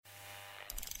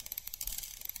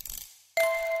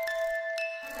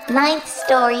Ninth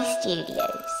Story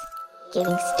Studios,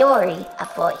 giving story a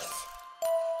voice.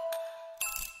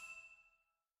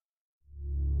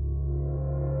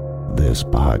 This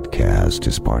podcast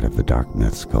is part of the Dark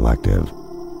Myths Collective.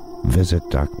 Visit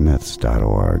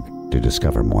darkmyths.org to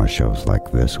discover more shows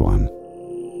like this one.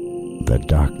 The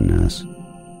darkness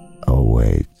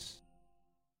awaits.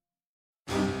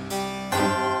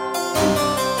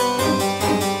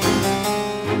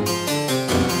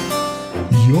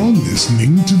 You're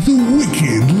listening to The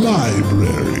Wicked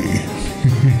Library.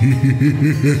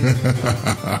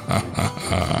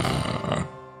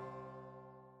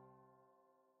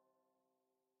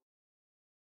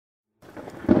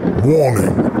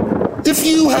 Warning. If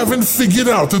you haven't figured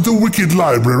out that The Wicked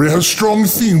Library has strong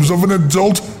themes of an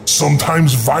adult,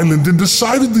 sometimes violent and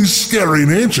decidedly scary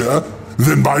nature,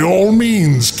 then by all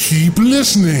means keep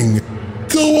listening.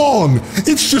 Go on,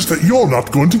 it's just that you're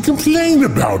not going to complain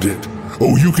about it.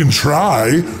 Oh, you can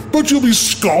try, but you'll be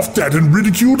scoffed at and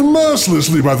ridiculed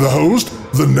mercilessly by the host,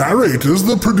 the narrators,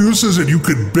 the producers, and you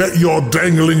could bet your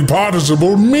dangling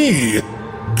participle me.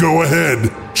 Go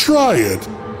ahead, try it.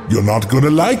 You're not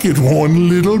gonna like it one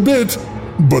little bit,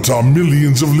 but our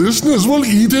millions of listeners will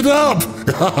eat it up.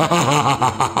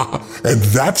 And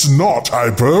that's not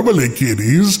hyperbole,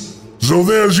 kiddies. So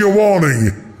there's your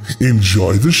warning.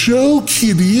 Enjoy the show,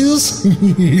 kiddies.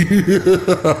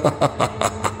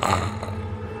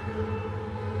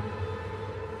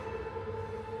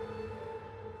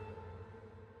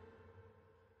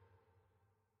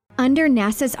 Under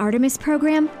NASA's Artemis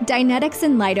program, Dynetics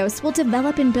and Leidos will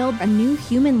develop and build a new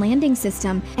human landing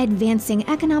system, advancing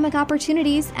economic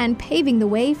opportunities and paving the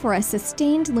way for a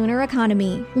sustained lunar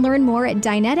economy. Learn more at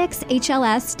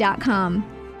DyneticsHLS.com.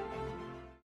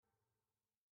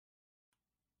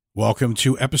 Welcome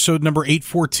to episode number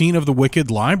 814 of The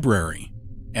Wicked Library.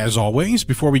 As always,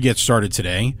 before we get started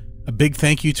today, a big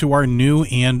thank you to our new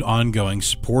and ongoing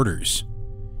supporters.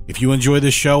 If you enjoy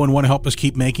this show and want to help us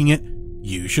keep making it,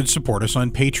 you should support us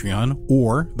on Patreon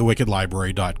or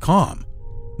thewickedlibrary.com.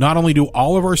 Not only do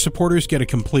all of our supporters get a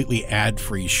completely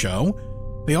ad-free show,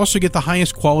 they also get the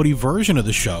highest quality version of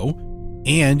the show,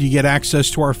 and you get access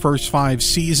to our first 5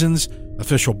 seasons,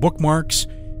 official bookmarks,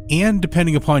 and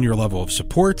depending upon your level of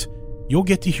support, you'll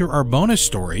get to hear our bonus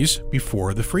stories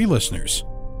before the free listeners.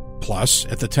 Plus,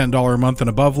 at the $10 a month and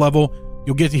above level,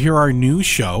 you'll get to hear our new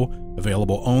show,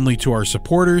 available only to our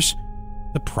supporters,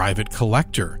 The Private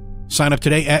Collector. Sign up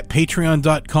today at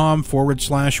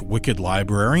patreon.com/Wicked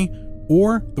Library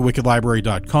or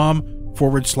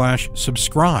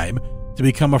thewickedlibrary.com/subscribe to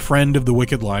become a friend of the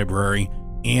Wicked Library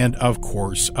and, of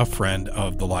course, a friend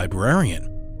of the librarian.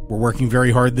 We're working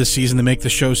very hard this season to make the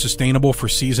show sustainable for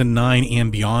season 9 and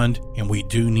beyond, and we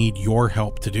do need your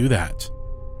help to do that.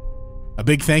 A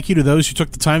big thank you to those who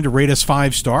took the time to rate us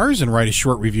 5 stars and write a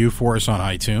short review for us on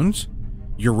iTunes.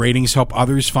 Your ratings help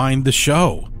others find the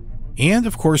show. And,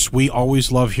 of course, we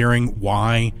always love hearing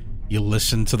why you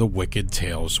listen to the wicked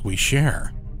tales we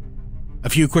share. A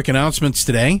few quick announcements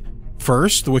today.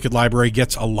 First, the Wicked Library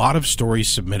gets a lot of stories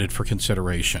submitted for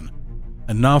consideration.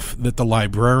 Enough that the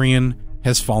librarian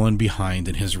has fallen behind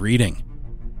in his reading.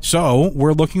 So,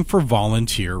 we're looking for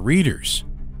volunteer readers.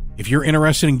 If you're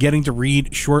interested in getting to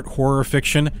read short horror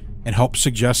fiction and help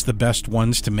suggest the best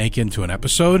ones to make into an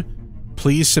episode,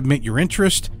 please submit your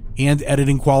interest and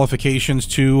editing qualifications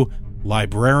to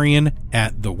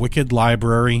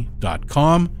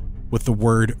librarian@thewickedlibrary.com with the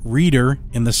word reader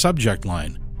in the subject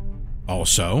line.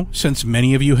 Also, since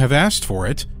many of you have asked for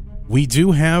it, we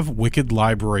do have Wicked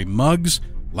Library mugs,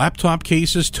 laptop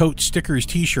cases, totes, stickers,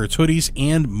 t-shirts, hoodies,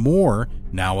 and more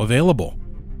now available.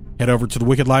 Head over to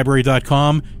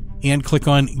thewickedlibrary.com and click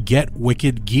on Get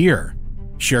Wicked Gear.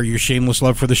 Share your shameless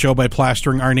love for the show by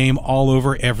plastering our name all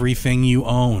over everything you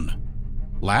own.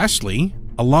 Lastly,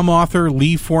 alum author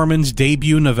Lee Foreman's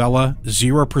debut novella,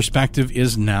 Zero Perspective,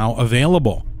 is now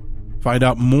available. Find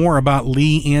out more about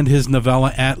Lee and his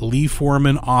novella at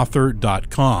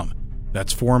leeforemanauthor.com.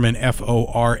 That's Foreman,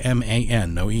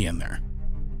 F-O-R-M-A-N, no E in there.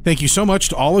 Thank you so much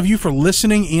to all of you for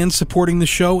listening and supporting the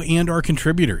show and our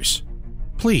contributors.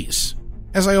 Please,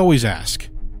 as I always ask,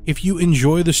 if you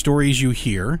enjoy the stories you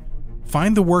hear,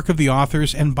 find the work of the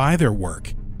authors and buy their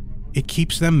work. It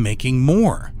keeps them making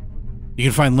more. You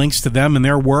can find links to them and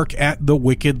their work at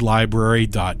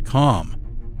thewickedlibrary.com.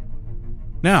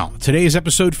 Now, today's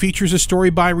episode features a story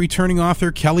by returning author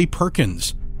Kelli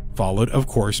Perkins, followed, of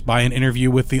course, by an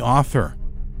interview with the author.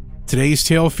 Today's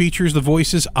tale features the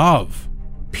voices of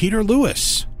Peter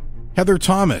Lewis, Heather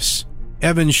Thomas,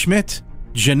 Evan Schmidt,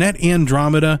 Jeanette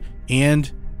Andromeda,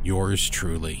 and yours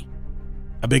truly.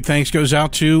 A big thanks goes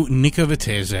out to Nika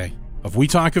Viteze. of We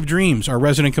Talk of Dreams, our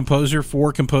resident composer,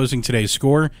 for composing today's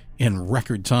score in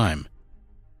record time.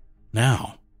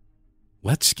 Now,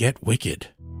 let's get wicked.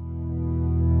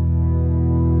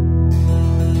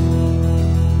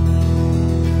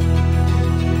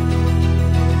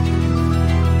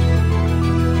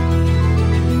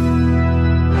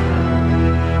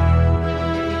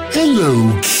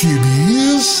 Hello,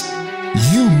 kiddies.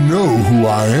 You know who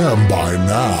I am by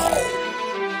now.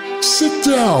 Sit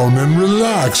down and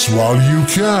relax while you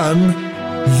can.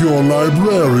 Your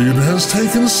librarian has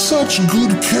taken such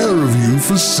good care of you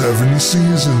for 7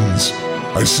 seasons.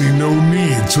 I see no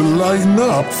need to lighten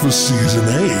up for season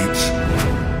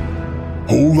 8.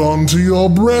 Hold on to your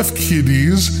breath,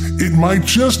 kiddies. It might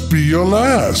just be your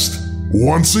last.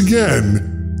 Once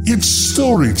again, it's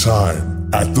story time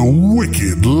at the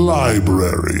Wicked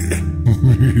Library.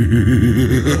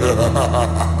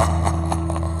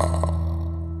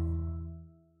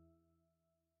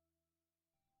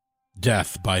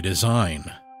 Death by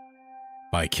Design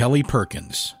by Kelli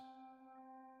Perkins.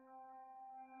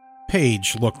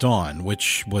 Paige looked on,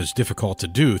 which was difficult to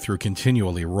do through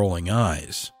continually rolling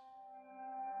eyes.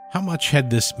 How much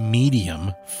had this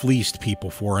medium fleeced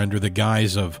people for under the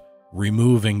guise of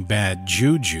removing bad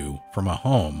juju from a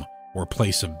home or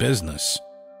place of business?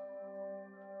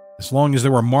 As long as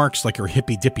there were marks like her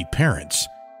hippy-dippy parents,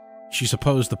 she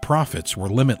supposed the profits were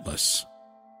limitless.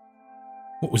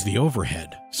 What was the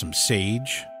overhead? Some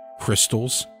sage?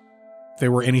 Crystals? If they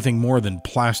were anything more than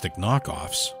plastic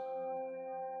knockoffs.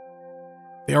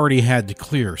 They already had to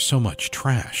clear so much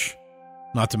trash,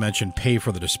 not to mention pay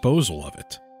for the disposal of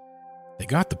it. They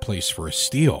got the place for a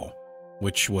steal,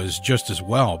 which was just as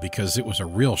well because it was a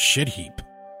real shit heap.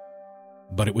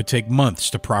 But it would take months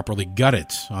to properly gut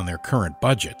it on their current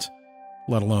budget,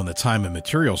 let alone the time and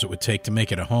materials it would take to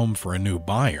make it a home for a new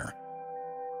buyer.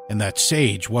 And that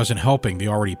sage wasn't helping the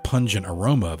already pungent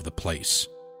aroma of the place.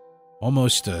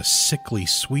 Almost a sickly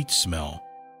sweet smell,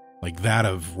 like that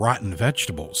of rotten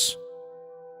vegetables,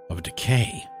 of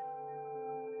decay.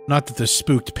 Not that this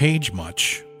spooked Paige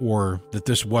much, or that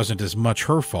this wasn't as much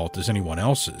her fault as anyone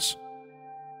else's.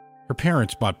 Her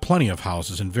parents bought plenty of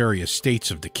houses in various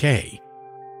states of decay,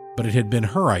 but it had been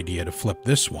her idea to flip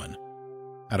this one,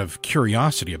 out of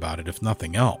curiosity about it if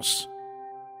nothing else.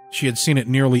 She had seen it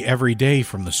nearly every day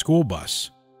from the school bus.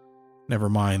 Never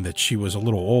mind that she was a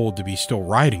little old to be still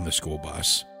riding the school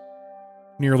bus.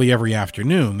 Nearly every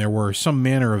afternoon, there were some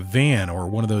manner of van or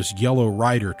one of those yellow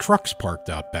rider trucks parked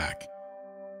out back.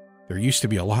 There used to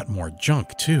be a lot more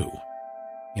junk, too.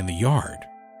 In the yard.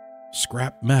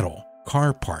 Scrap metal,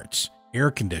 car parts,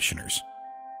 air conditioners.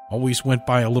 Always went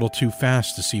by a little too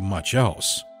fast to see much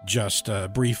else. Just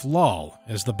a brief lull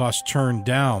as the bus turned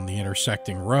down the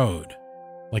intersecting road,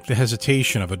 like the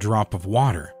hesitation of a drop of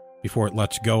water before it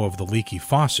lets go of the leaky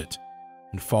faucet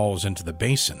and falls into the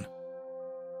basin.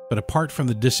 But apart from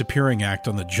the disappearing act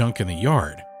on the junk in the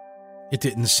yard, it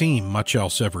didn't seem much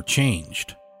else ever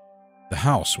changed. The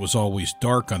house was always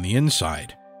dark on the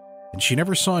inside, and she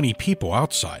never saw any people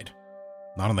outside.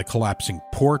 Not on the collapsing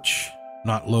porch,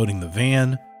 not loading the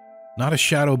van, not a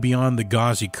shadow beyond the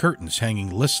gauzy curtains hanging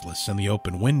listless in the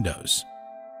open windows.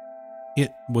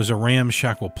 It was a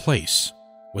ramshackle place,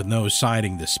 with no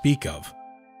siding to speak of,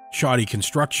 shoddy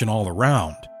construction all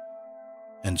around,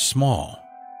 and small,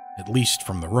 at least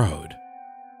from the road.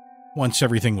 Once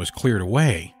everything was cleared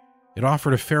away, it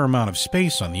offered a fair amount of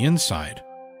space on the inside,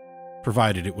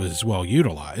 provided it was well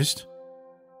utilized.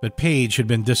 But Paige had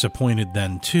been disappointed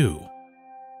then too.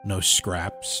 No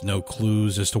scraps, no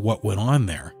clues as to what went on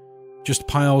there, just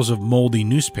piles of moldy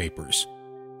newspapers,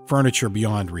 furniture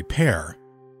beyond repair,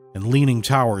 and leaning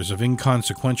towers of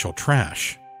inconsequential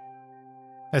trash.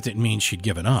 That didn't mean she'd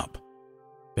given up.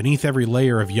 Beneath every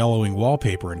layer of yellowing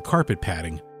wallpaper and carpet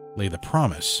padding lay the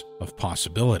promise of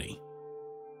possibility.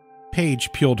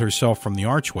 Paige peeled herself from the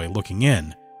archway looking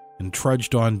in and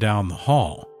trudged on down the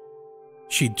hall.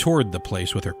 She'd toured the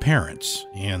place with her parents,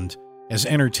 and as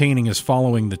entertaining as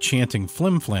following the chanting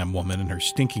flim-flam woman and her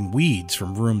stinking weeds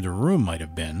from room to room might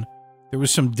have been, there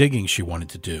was some digging she wanted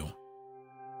to do.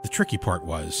 The tricky part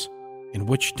was, in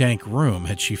which dank room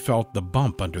had she felt the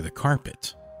bump under the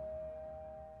carpet?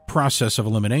 Process of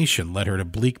elimination led her to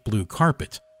bleak blue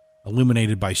carpet,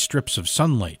 illuminated by strips of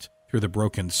sunlight through the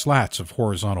broken slats of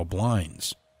horizontal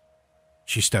blinds.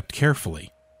 She stepped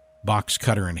carefully, box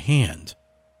cutter in hand,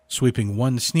 sweeping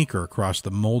one sneaker across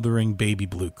the moldering baby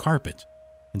blue carpet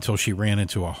until she ran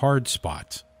into a hard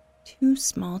spot. "Too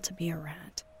small to be a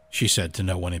rat," she said to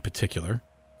no one in particular,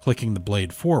 clicking the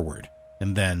blade forward,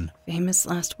 and then... famous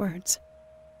last words.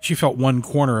 She felt one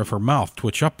corner of her mouth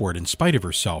twitch upward in spite of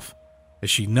herself as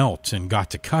she knelt and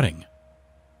got to cutting.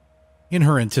 In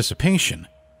her anticipation,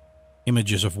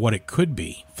 images of what it could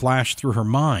be flashed through her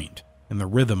mind in the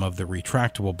rhythm of the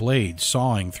retractable blade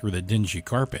sawing through the dingy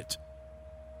carpet.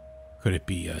 Could it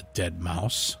be a dead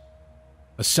mouse?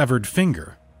 A severed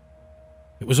finger?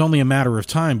 It was only a matter of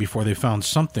time before they found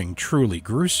something truly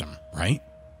gruesome, right?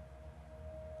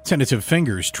 Tentative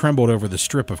fingers trembled over the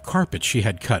strip of carpet she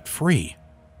had cut free,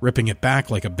 ripping it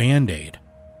back like a Band-Aid.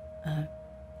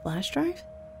 Flash drive?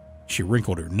 She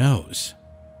wrinkled her nose.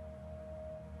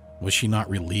 Was she not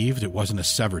relieved it wasn't a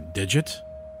severed digit?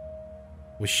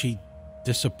 Was she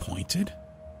disappointed?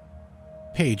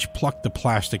 Paige plucked the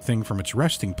plastic thing from its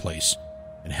resting place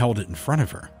and held it in front of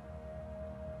her.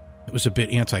 It was a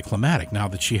bit anticlimactic now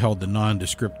that she held the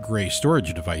nondescript gray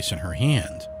storage device in her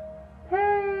hand.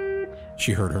 Paige!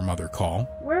 She heard her mother call.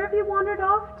 Where have you wandered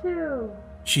off to?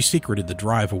 She secreted the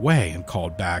drive away and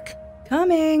called back,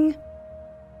 Coming!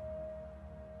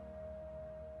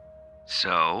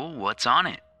 So, what's on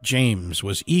it? James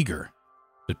was eager,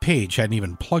 but Paige hadn't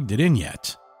even plugged it in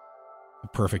yet. A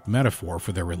perfect metaphor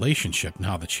for their relationship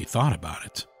now that she thought about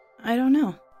it. I don't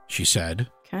know. She said.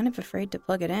 Kind of afraid to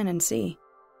plug it in and see.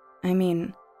 I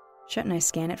mean, shouldn't I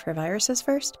scan it for viruses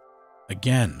first?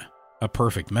 Again, a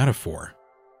perfect metaphor.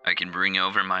 I can bring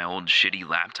over my old shitty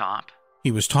laptop.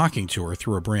 He was talking to her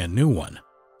through a brand new one,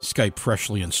 Skype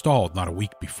freshly installed not a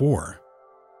week before.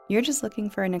 You're just looking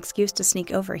for an excuse to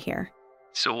sneak over here.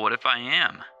 So what if I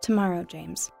am? Tomorrow,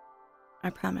 James.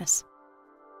 I promise.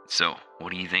 So,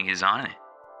 what do you think is on it?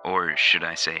 Or should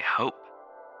I say hope?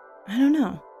 I don't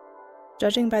know.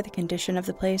 Judging by the condition of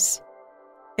the place,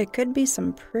 it could be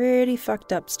some pretty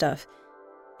fucked up stuff.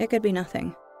 It could be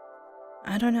nothing.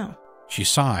 I don't know. She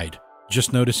sighed,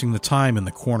 just noticing the time in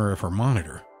the corner of her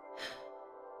monitor.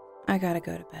 I gotta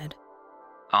go to bed.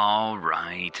 All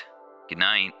right. Good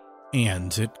night.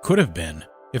 And it could have been,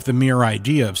 if the mere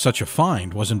idea of such a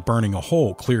find wasn't burning a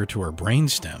hole clear to her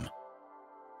brainstem.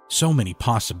 So many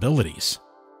possibilities.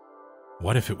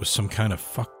 What if it was some kind of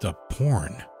fucked up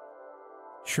porn?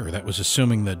 Sure, that was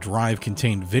assuming the drive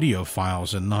contained video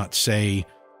files and not, say,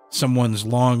 someone's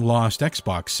long-lost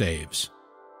Xbox saves.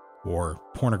 Or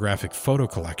pornographic photo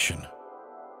collection.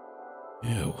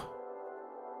 Ew.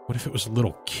 What if it was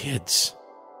little kids?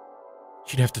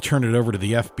 She'd have to turn it over to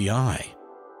the FBI.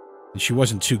 And she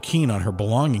wasn't too keen on her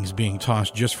belongings being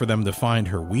tossed just for them to find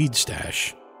her weed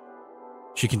stash.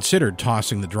 She considered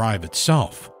tossing the drive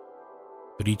itself,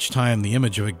 but each time the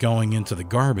image of it going into the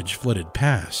garbage flitted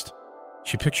past,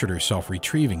 she pictured herself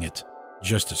retrieving it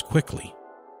just as quickly.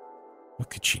 What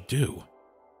could she do?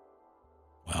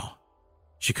 Well,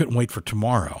 she couldn't wait for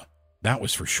tomorrow, that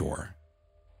was for sure.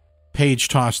 Paige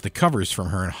tossed the covers from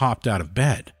her and hopped out of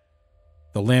bed.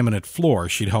 The laminate floor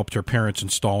she'd helped her parents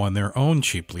install on their own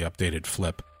cheaply updated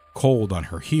flip, cold on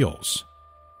her heels.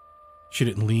 She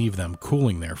didn't leave them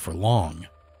cooling there for long.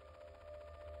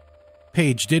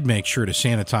 Paige did make sure to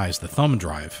sanitize the thumb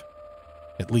drive,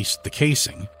 at least the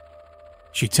casing.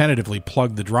 She tentatively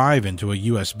plugged the drive into a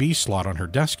USB slot on her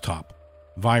desktop,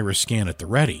 virus scan at the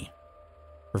ready.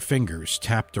 Her fingers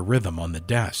tapped a rhythm on the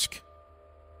desk,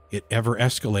 it ever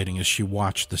escalating as she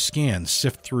watched the scan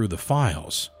sift through the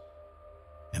files.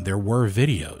 And there were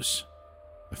videos,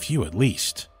 a few at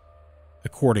least,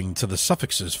 according to the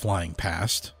suffixes flying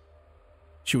past.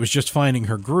 She was just finding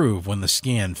her groove when the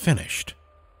scan finished.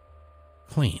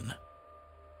 Clean.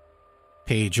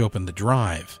 Paige opened the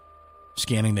drive,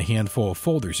 scanning the handful of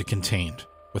folders it contained,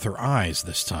 with her eyes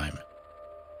this time.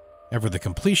 Ever the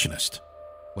completionist,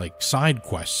 like side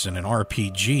quests in an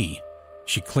RPG,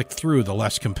 she clicked through the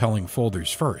less compelling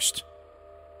folders first.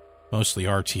 Mostly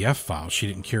RTF files she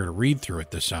didn't care to read through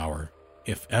at this hour,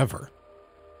 if ever.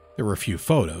 There were a few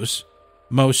photos,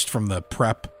 most from the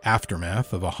prep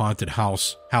aftermath of a haunted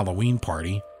house Halloween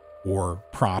party, or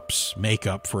props,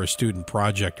 makeup for a student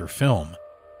project or film.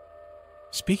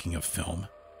 Speaking of film,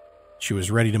 she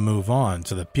was ready to move on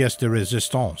to the pièce de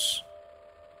résistance.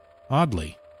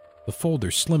 Oddly, the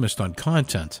folder slimmest on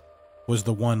content was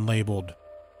the one labeled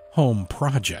Home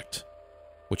Project,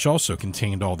 which also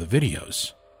contained all the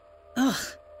videos.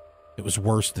 Ugh. It was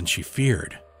worse than she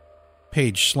feared.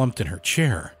 Paige slumped in her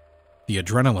chair, the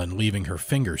adrenaline leaving her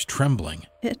fingers trembling.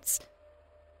 It's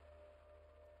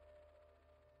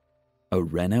a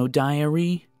Reno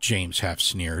diary? James half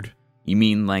sneered. You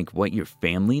mean like what your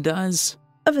family does?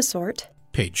 of a sort.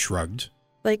 Paige shrugged.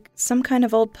 Like some kind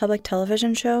of old public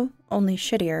television show, only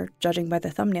shittier, judging by the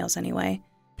thumbnails anyway.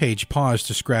 Paige paused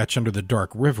to scratch under the dark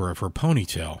river of her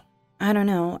ponytail. I don't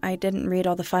know, I didn't read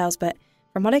all the files, but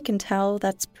from what I can tell,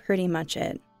 that's pretty much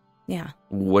it. Yeah.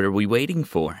 What are we waiting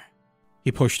for?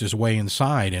 He pushed his way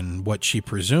inside in what she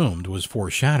presumed was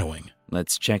foreshadowing.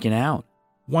 Let's check it out.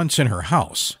 Once in her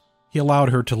house, he allowed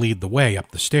her to lead the way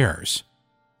up the stairs,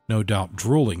 no doubt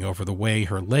drooling over the way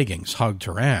her leggings hugged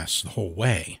her ass the whole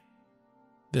way.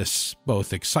 This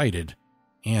both excited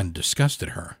and disgusted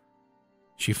her.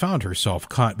 She found herself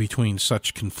caught between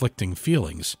such conflicting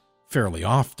feelings fairly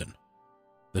often.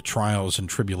 The trials and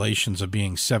tribulations of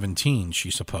being 17,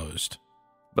 she supposed.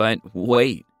 But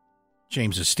wait.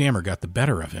 James's stammer got the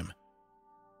better of him.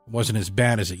 It wasn't as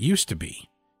bad as it used to be,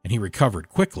 and he recovered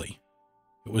quickly.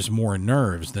 It was more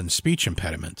nerves than speech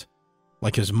impediment,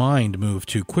 like his mind moved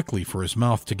too quickly for his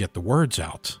mouth to get the words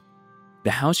out. The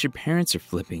house your parents are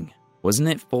flipping, wasn't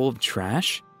it full of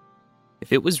trash?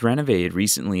 If it was renovated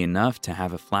recently enough to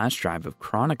have a flash drive of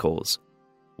Chronicles,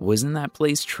 wasn't that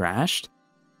place trashed?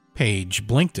 Paige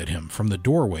blinked at him from the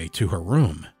doorway to her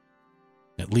room.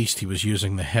 At least he was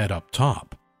using the head up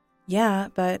top. Yeah,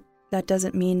 but that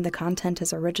doesn't mean the content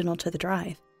is original to the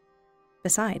drive.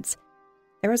 Besides,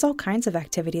 there was all kinds of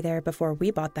activity there before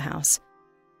we bought the house.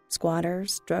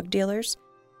 Squatters, drug dealers,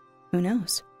 who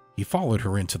knows? He followed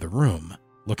her into the room,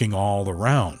 looking all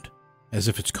around, as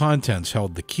if its contents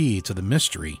held the key to the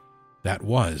mystery that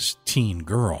was Teen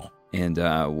Girl. And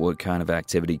what kind of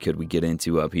activity could we get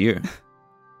into up here?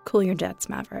 Cool your jets,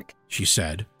 Maverick, she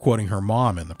said, quoting her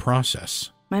mom in the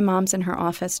process. My mom's in her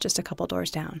office just a couple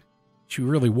doors down. She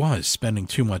really was spending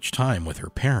too much time with her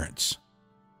parents.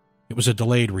 It was a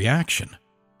delayed reaction,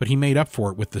 but he made up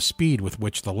for it with the speed with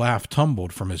which the laugh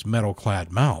tumbled from his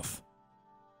metal-clad mouth.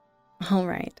 All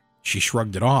right. She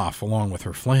shrugged it off along with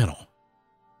her flannel.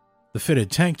 The fitted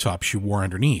tank top she wore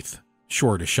underneath,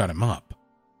 sure to shut him up.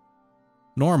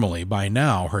 Normally, by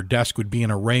now, her desk would be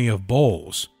an array of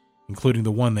bowls, including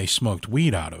the one they smoked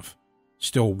weed out of,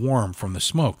 still warm from the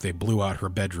smoke they blew out her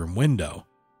bedroom window,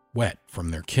 wet from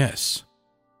their kiss.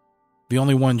 The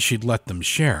only one she'd let them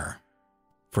share,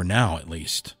 for now at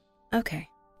least. Okay,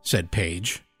 said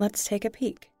Paige. Let's take a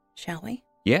peek, shall we?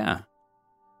 Yeah.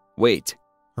 Wait.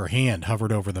 Her hand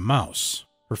hovered over the mouse,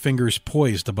 her fingers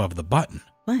poised above the button.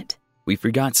 What? We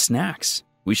forgot snacks.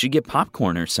 We should get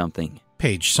popcorn or something.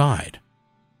 Paige sighed.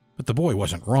 But the boy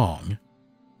wasn't wrong.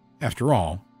 After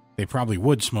all, they probably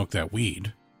would smoke that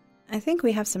weed. I think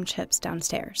we have some chips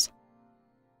downstairs.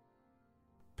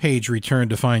 Paige returned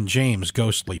to find James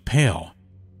ghostly pale,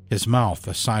 his mouth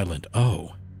a silent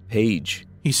O. Paige,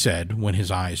 he said when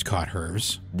his eyes caught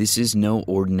hers. This is no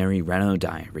ordinary Reno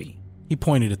diary. He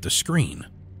pointed at the screen.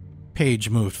 Paige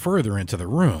moved further into the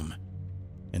room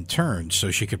and turned so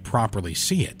she could properly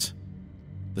see it.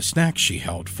 The snack she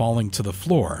held falling to the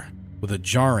floor with a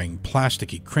jarring,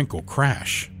 plasticky crinkle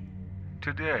crash.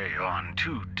 Today on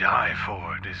To Die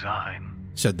For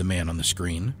Design, said the man on the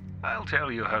screen, I'll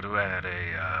tell you how to add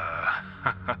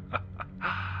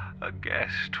a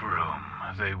guest room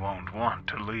they won't want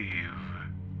to leave.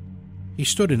 He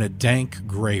stood in a dank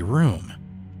gray room,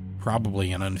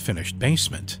 probably an unfinished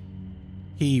basement.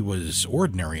 He was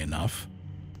ordinary enough.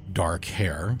 Dark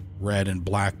hair, red and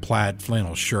black plaid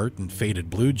flannel shirt, and faded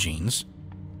blue jeans.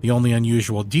 The only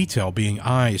unusual detail being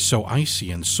eyes so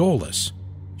icy and soulless,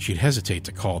 she'd hesitate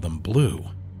to call them blue.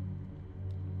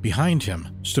 Behind him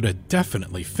stood a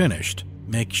definitely finished,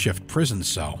 makeshift prison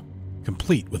cell,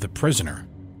 complete with a prisoner.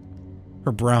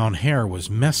 Her brown hair was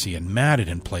messy and matted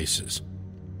in places,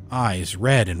 eyes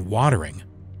red and watering,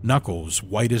 knuckles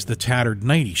white as the tattered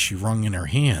nightie she wrung in her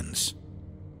hands.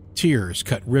 Tears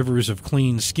cut rivers of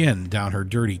clean skin down her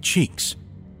dirty cheeks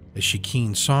as she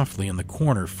keened softly in the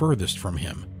corner furthest from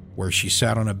him, where she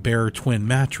sat on a bare twin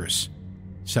mattress,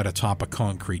 set atop a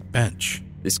concrete bench.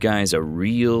 This guy's a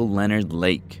real Leonard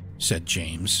Lake, said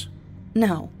James.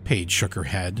 No. Paige shook her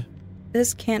head.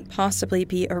 This can't possibly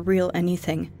be a real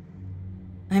anything.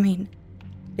 I mean,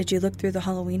 did you look through the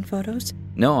Halloween photos?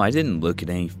 No, I didn't look at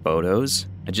any photos.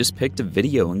 I just picked a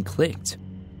video and clicked.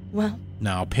 Well,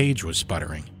 now Paige was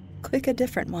sputtering. Click a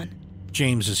different one.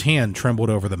 James's hand trembled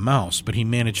over the mouse, but he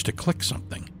managed to click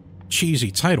something.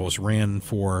 Cheesy titles ran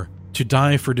for To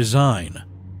Die For Design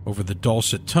over the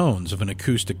dulcet tones of an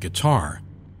acoustic guitar,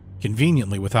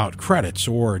 conveniently without credits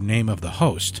or name of the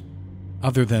host,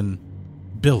 other than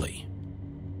Billy.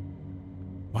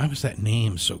 Why was that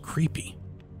name so creepy?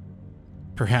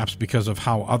 Perhaps because of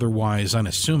how otherwise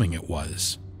unassuming it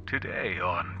was. Today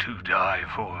on To Die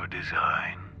For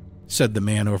Design, said the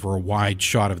man over a wide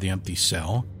shot of the empty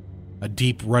cell. A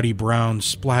deep ruddy brown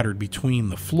splattered between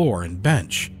the floor and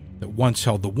bench that once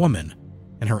held the woman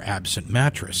and her absent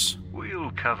mattress.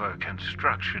 We'll cover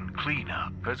construction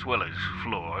cleanup as well as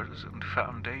floors and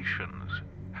foundations.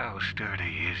 How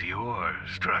sturdy is your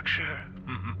structure?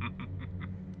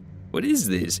 What is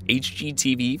this,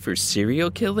 HGTV for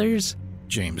serial killers?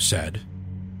 James said.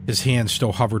 His hand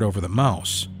still hovered over the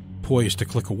mouse, poised to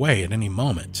click away at any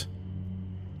moment.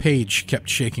 Paige kept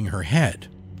shaking her head,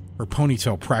 her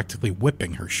ponytail practically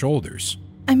whipping her shoulders.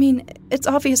 I mean, it's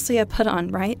obviously a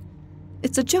put-on, right?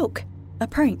 It's a joke, a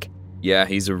prank. Yeah,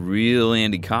 he's a real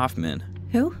Andy Kaufman.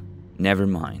 Who? Never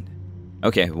mind.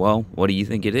 Okay, well, what do you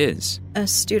think it is? A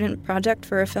student project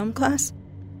for a film class?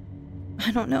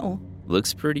 I don't know.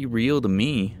 Looks pretty real to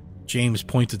me. James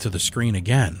pointed to the screen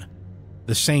again.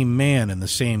 The same man in the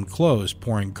same clothes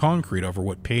pouring concrete over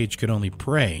what Paige could only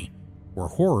pray were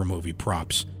horror movie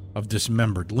props of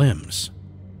dismembered limbs.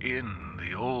 In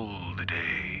the old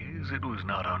days, it was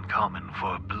not uncommon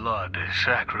for blood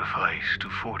sacrifice to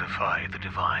fortify the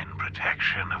divine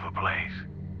protection of a place.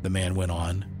 The man went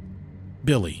on.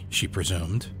 Billy, she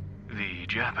presumed. The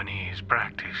Japanese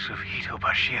practice of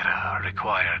hitobashira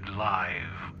required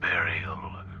live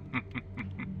burial.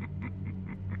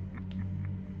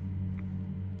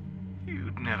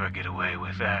 You'd never get away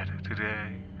with that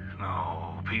today.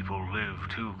 No, people live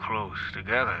too close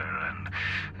together, and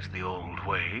as the old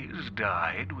ways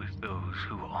died with those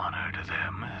who honored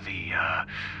them,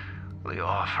 the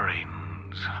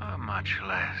offerings are much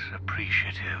less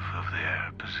appreciative of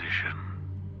their position.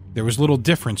 There was little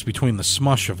difference between the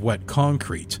smush of wet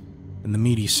concrete and the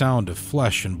meaty sound of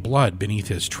flesh and blood beneath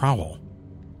his trowel.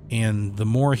 And the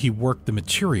more he worked the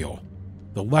material,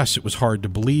 the less it was hard to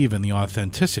believe in the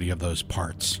authenticity of those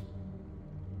parts.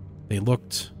 They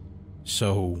looked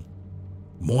so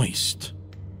moist.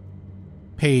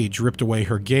 Paige ripped away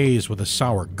her gaze with a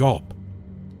sour gulp,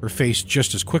 her face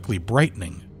just as quickly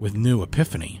brightening with new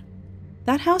epiphany.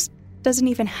 That house doesn't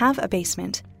even have a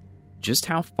basement. Just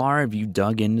how far have you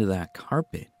dug into that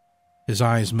carpet? His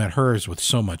eyes met hers with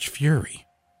so much fury.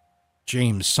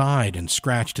 James sighed and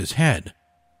scratched his head,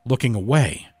 looking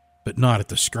away, but not at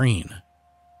the screen.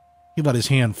 He let his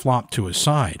hand flop to his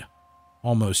side,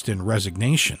 almost in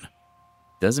resignation.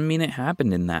 Doesn't mean it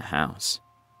happened in that house.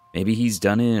 Maybe he's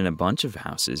done it in a bunch of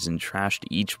houses and trashed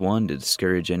each one to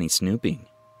discourage any snooping.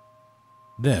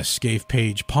 This gave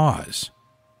Paige pause,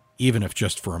 even if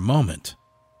just for a moment,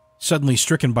 suddenly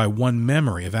stricken by one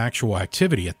memory of actual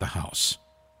activity at the house.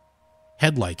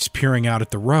 Headlights peering out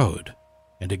at the road,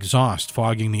 and exhaust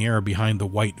fogging the air behind the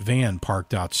white van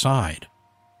parked outside.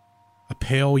 A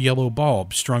pale yellow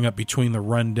bulb strung up between the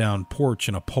run-down porch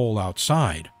and a pole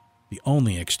outside, the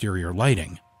only exterior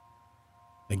lighting.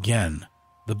 Again,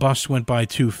 the bus went by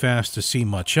too fast to see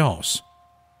much else,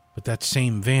 but that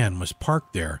same van was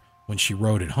parked there when she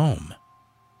rode it home.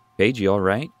 Paige, you all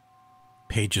right?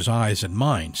 Paige's eyes and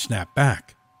mine snapped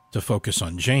back to focus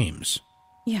on James.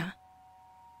 Yeah.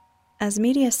 As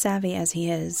media savvy as he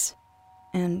is,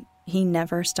 and he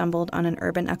never stumbled on an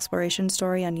urban exploration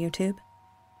story on YouTube.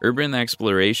 Urban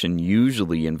exploration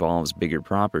usually involves bigger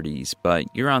properties, but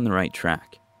you're on the right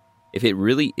track. If it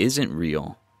really isn't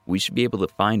real, we should be able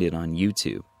to find it on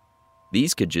YouTube.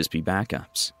 These could just be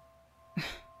backups.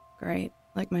 Great.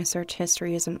 Like my search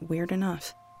history isn't weird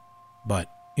enough.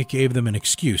 But it gave them an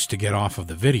excuse to get off of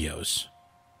the videos.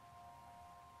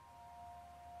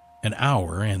 An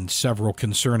hour and several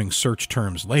concerning search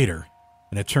terms later,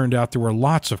 and it turned out there were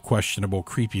lots of questionable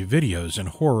creepy videos and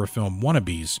horror film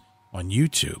wannabes on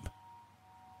YouTube.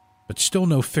 But still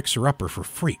no fixer-upper for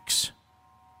freaks.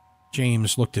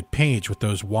 James looked at Paige with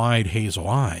those wide hazel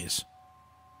eyes.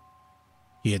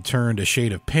 He had turned a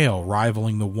shade of pale,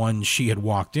 rivaling the one she had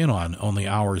walked in on only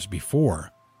hours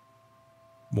before.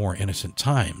 More innocent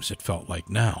times, it felt like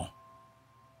now.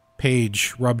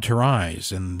 Paige rubbed her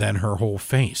eyes and then her whole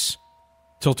face,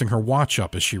 tilting her watch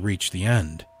up as she reached the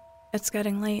end. It's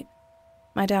getting late.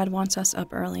 My dad wants us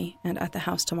up early and at the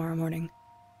house tomorrow morning.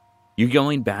 You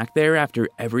going back there after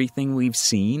everything we've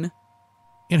seen?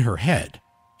 In her head,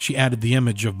 she added the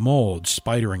image of mold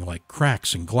spidering like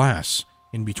cracks in glass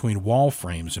in between wall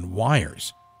frames and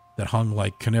wires that hung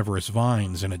like carnivorous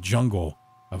vines in a jungle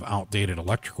of outdated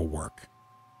electrical work,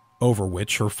 over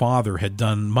which her father had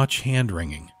done much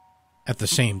hand-wringing. At the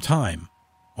same time,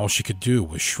 all she could do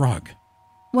was shrug.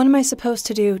 What am I supposed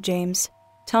to do, James?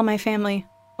 Tell my family,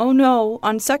 oh no,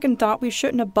 on second thought we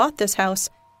shouldn't have bought this house.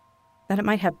 That it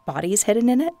might have bodies hidden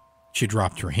in it? She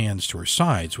dropped her hands to her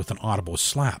sides with an audible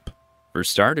slap. For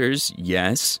starters,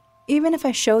 yes. Even if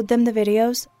I showed them the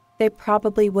videos, they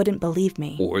probably wouldn't believe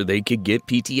me. Or they could get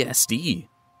PTSD.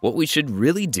 What we should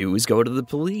really do is go to the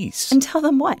police. And tell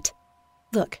them what?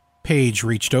 Look. Paige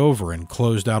reached over and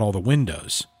closed out all the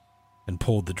windows and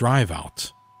pulled the drive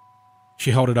out.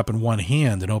 She held it up in one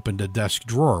hand and opened a desk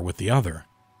drawer with the other.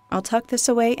 I'll tuck this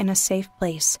away in a safe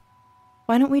place.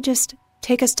 Why don't we just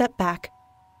take a step back,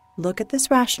 look at this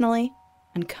rationally,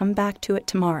 and come back to it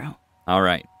tomorrow? All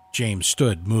right. James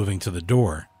stood, moving to the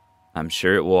door. I'm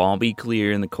sure it will all be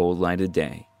clear in the cold light of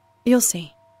day. You'll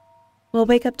see. We'll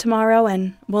wake up tomorrow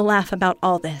and we'll laugh about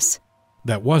all this.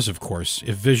 That was, of course,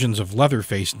 if visions of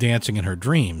Leatherface dancing in her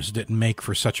dreams didn't make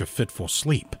for such a fitful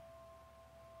sleep.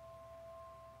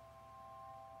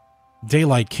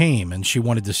 Daylight came and she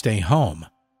wanted to stay home,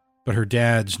 but her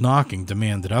dad's knocking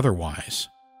demanded otherwise.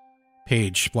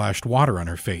 Paige splashed water on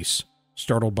her face,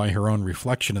 startled by her own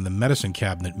reflection in the medicine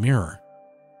cabinet mirror.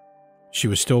 She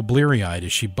was still bleary-eyed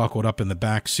as she buckled up in the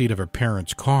back seat of her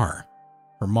parents' car,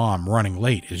 her mom running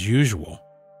late as usual.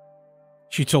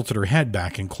 She tilted her head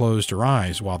back and closed her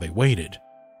eyes while they waited.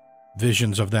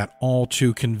 Visions of that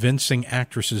all-too-convincing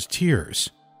actress's tears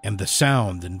and the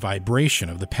sound and vibration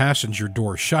of the passenger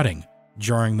door shutting,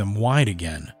 jarring them wide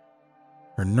again.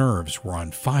 Her nerves were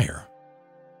on fire.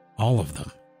 All of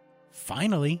them.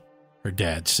 "Finally," her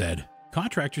dad said.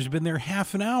 "Contractor's been there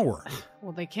half an hour."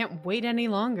 Well, they can't wait any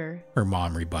longer, her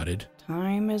mom rebutted.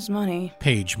 Time is money,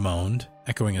 Paige moaned,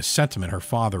 echoing a sentiment her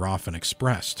father often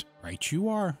expressed. "Right you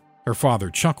are." Her father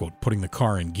chuckled, putting the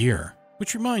car in gear.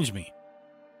 "Which reminds me,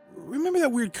 remember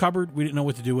that weird cupboard we didn't know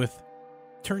what to do with?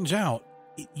 Turns out,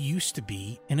 it used to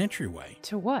be an entryway."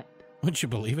 To what? Wouldn't you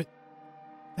believe it?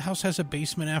 The house has a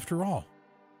basement after all.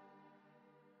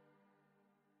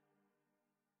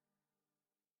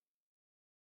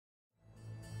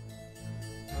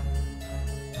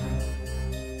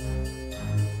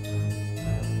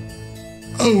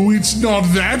 Oh, it's not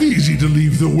that easy to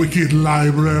leave the Wicked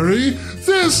Library.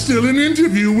 There's still an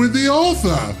interview with the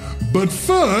author. But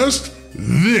first,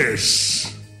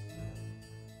 this.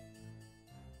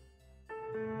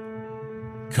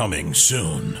 Coming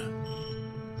soon.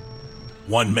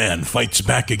 One man fights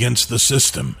back against the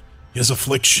system, his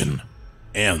affliction,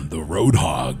 and the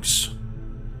Roadhogs.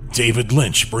 David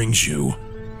Lynch brings you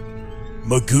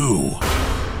Magoo,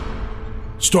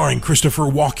 starring Christopher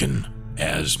Walken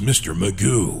as Mr.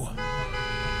 Magoo.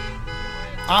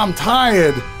 I'm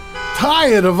tired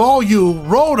of all you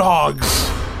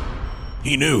Roadhogs.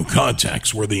 He knew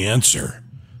contacts were the answer,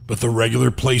 but the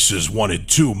regular places wanted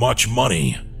too much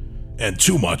money and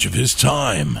too much of his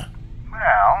time.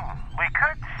 Well, we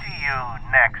could see you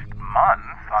next month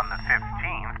on the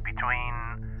 15th between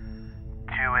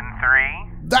 2 and 3.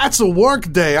 That's a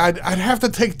work day. I'd have to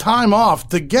take time off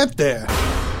to get there.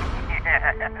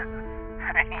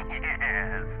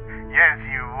 Yes,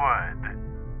 you would.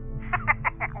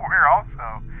 We're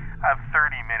also a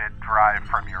 30-minute drive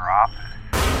from your office.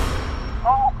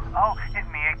 Oh,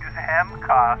 and the exam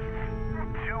costs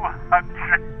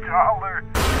 $200.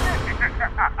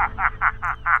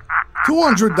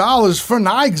 $200 for an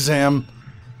eye exam?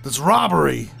 That's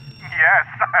robbery. Yes,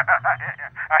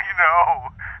 I know.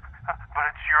 But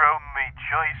it's your only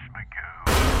choice,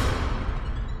 Magoo.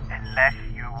 Unless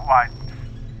you want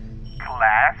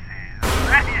glasses.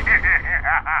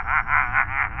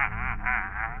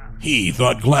 He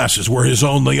thought glasses were his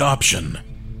only option,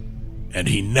 and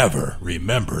he never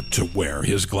remembered to wear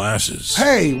his glasses.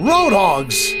 Hey,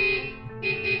 Roadhogs!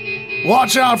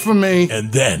 Watch out for me!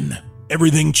 And then,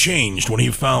 everything changed when he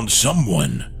found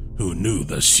someone who knew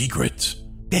the secret.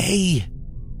 They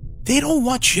don't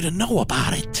want you to know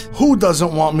about it. Who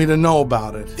doesn't want me to know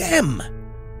about it? Them.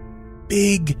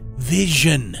 Big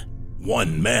Vision.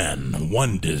 One man,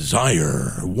 one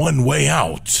desire, one way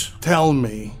out. Tell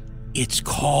me. It's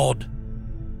called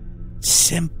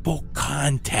Simple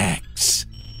Contacts.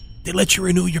 They let you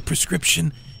renew your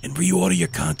prescription and reorder your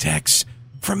contacts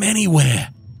from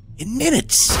anywhere in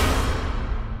minutes.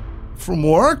 From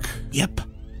work? Yep.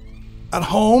 At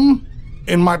home?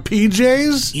 In my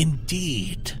PJs?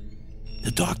 Indeed.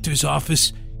 The doctor's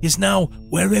office is now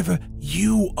wherever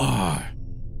you are.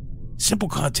 Simple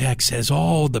Contacts has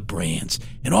all the brands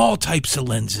and all types of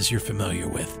lenses you're familiar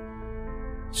with,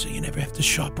 so you never have to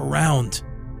shop around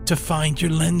to find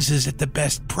your lenses at the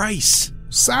best price.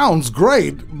 Sounds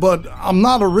great, but I'm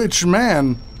not a rich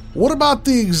man. What about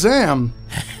the exam?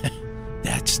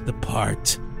 That's the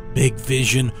part Big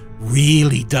Vision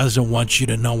really doesn't want you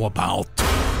to know about.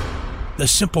 The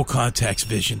Simple Contacts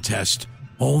vision test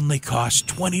only costs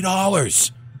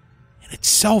 $20, and it's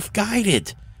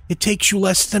self-guided. It takes you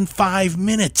less than 5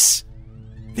 minutes.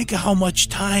 Think of how much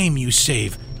time you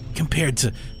save compared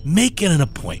to making an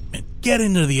appointment,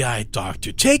 getting to the eye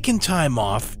doctor, taking time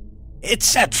off,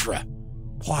 etc.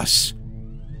 Plus,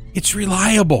 it's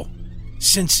reliable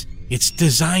since it's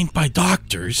designed by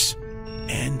doctors,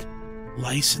 and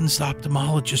licensed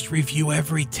ophthalmologists review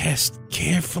every test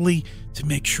carefully to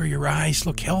make sure your eyes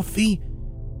look healthy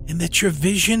and that your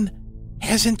vision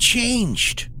hasn't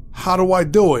changed. How do I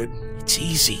do it? It's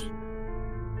easy.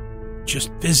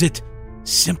 Just visit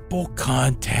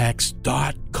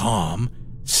simplecontacts.com/Magoo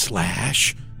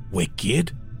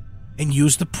TWL.com/wicked and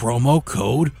use the promo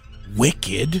code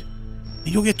WICKED and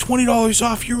you'll get $20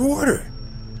 off your order.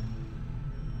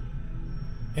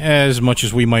 As much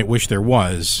as we might wish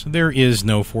there is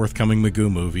no forthcoming Magoo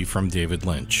movie from David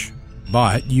Lynch.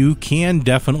 But you can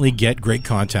definitely get great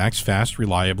contacts fast,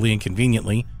 reliably, and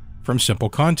conveniently from Simple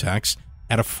Contacts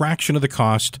at a fraction of the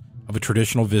cost of a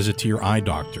traditional visit to your eye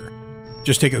doctor.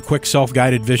 Just take a quick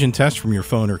self-guided vision test from your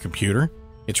phone or computer.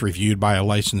 It's reviewed by a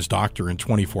licensed doctor in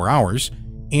 24 hours,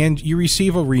 and you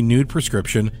receive a renewed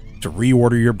prescription to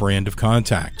reorder your brand of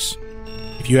contacts.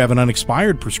 If you have an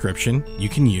unexpired prescription, you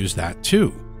can use that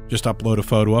too. Just upload a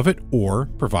photo of it or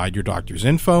provide your doctor's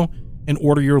info and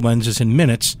order your lenses in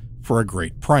minutes for a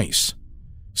great price.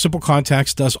 Simple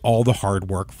Contacts does all the hard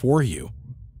work for you.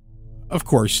 Of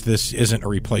course, this isn't a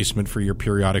replacement for your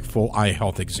periodic full eye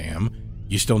health exam.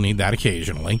 You still need that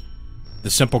occasionally.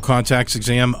 The Simple Contacts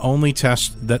exam only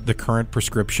tests that the current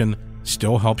prescription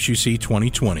still helps you see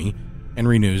 20/20 and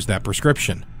renews that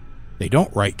prescription. They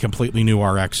don't write completely new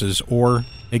RXs or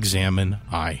examine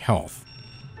eye health.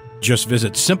 Just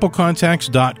visit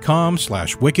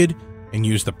simplecontacts.com/wicked and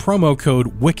use the promo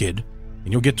code WICKED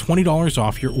and you'll get $20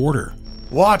 off your order.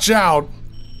 Watch out!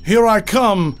 Here I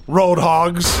come, road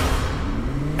hogs!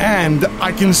 And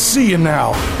I can see you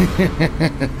now.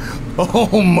 Oh,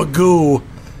 Magoo,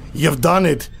 you've done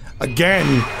it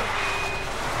again.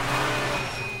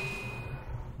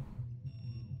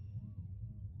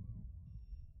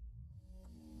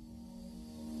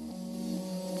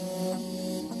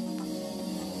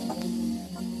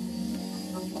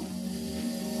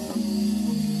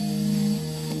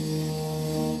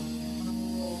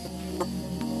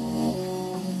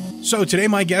 So today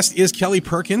my guest is Kelli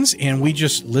Perkins, and we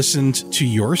just listened to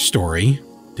your story,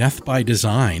 Death by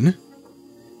Design.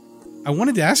 I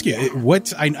wanted to ask you,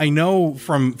 what I know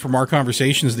from our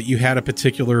conversations that you had a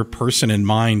particular person in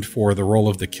mind for the role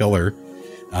of the killer,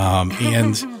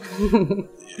 and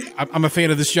I'm a fan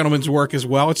of this gentleman's work as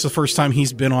well. It's the first time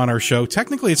he's been on our show.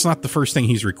 Technically, it's not the first thing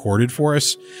he's recorded for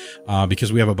us,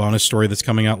 because we have a bonus story that's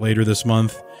coming out later this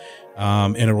month.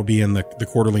 And it'll be in the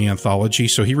quarterly anthology.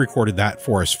 So he recorded that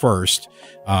for us first.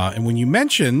 And when you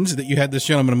mentioned that you had this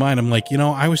gentleman in mind, I'm like,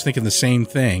 I was thinking the same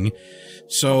thing.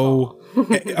 So,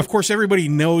 of course, everybody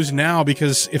knows now,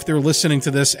 because if they're listening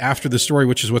to this after the story,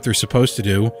 which is what they're supposed to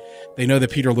do, they know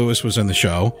that Peter Lewis was in the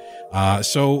show.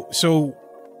 So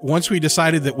once we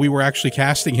decided that we were actually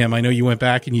casting him, I know you went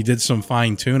back and you did some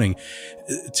fine tuning.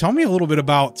 Tell me a little bit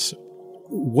about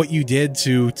what you did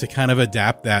to kind of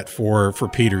adapt that for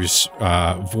Peter's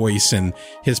voice and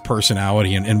his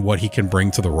personality and what he can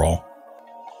bring to the role.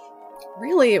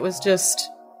 Really, it was just,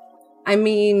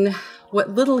 what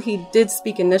little he did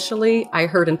speak initially, I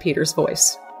heard in Peter's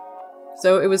voice.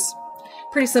 So it was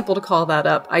pretty simple to call that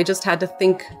up. I just had to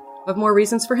think of more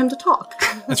reasons for him to talk.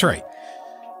 That's right.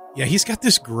 Yeah, he's got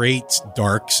this great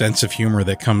dark sense of humor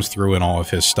that comes through in all of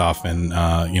his stuff. And,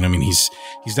 he's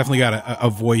definitely got a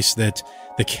voice that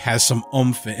has some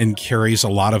oomph and carries a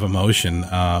lot of emotion.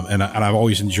 And I've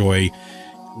always enjoyed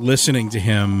listening to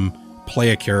him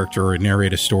play a character or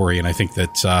narrate a story. And I think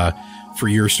that for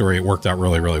your story, it worked out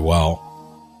really, really well.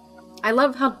 I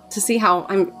love to see how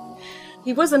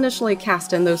he was initially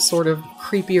cast in those sort of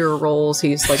creepier roles.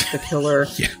 He's like the killer.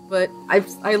 Yeah. But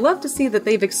I love to see that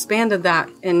they've expanded that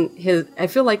in his, I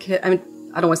feel like, I don't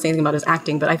want to say anything about his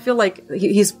acting, but I feel like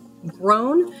he's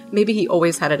grown. Maybe he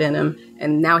always had it in him,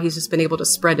 and now he's just been able to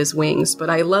spread his wings. But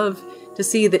I love to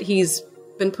see that he's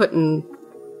been put in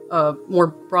a more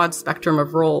broad spectrum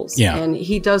of roles. Yeah. And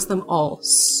he does them all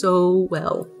so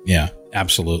well. Yeah,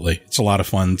 absolutely. It's a lot of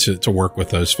fun to work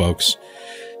with those folks.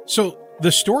 So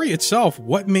the story itself,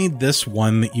 what made this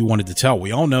one that you wanted to tell?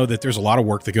 We all know that there's a lot of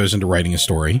work that goes into writing a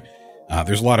story.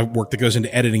 There's a lot of work that goes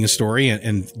into editing a story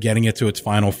and getting it to its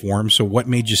final form. So what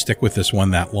made you stick with this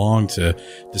one that long to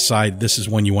decide this is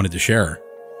one you wanted to share?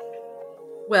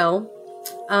 Well,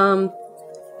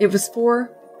 it was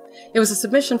a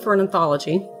submission for an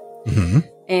anthology. Mm-hmm.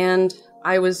 And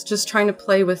I was just trying to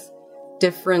play with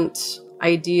different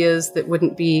ideas that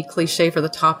wouldn't be cliche for the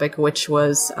topic, which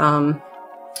was, is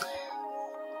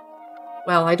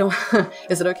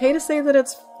it okay to say that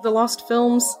it's the Lost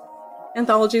Films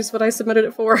anthology is what I submitted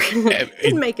it for?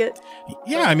 Didn't make it.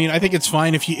 Yeah, I think it's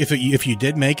fine if you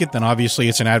did make it, then obviously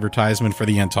it's an advertisement for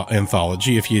the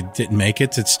anthology. If you didn't make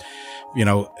it, it's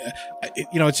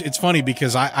it's funny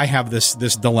because I have this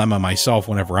dilemma myself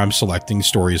whenever I'm selecting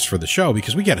stories for the show,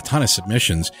 because we get a ton of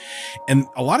submissions, and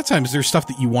a lot of times there's stuff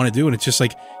that you want to do and it's just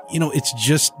like, it's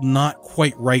just not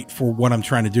quite right for what I'm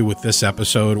trying to do with this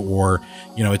episode, or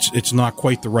it's not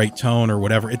quite the right tone or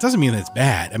whatever. It doesn't mean that it's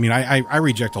bad. I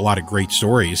reject a lot of great great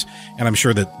stories, and I'm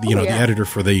sure that the editor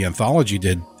for the anthology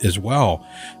did as well.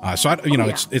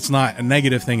 It's not a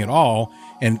negative thing at all,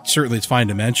 and certainly it's fine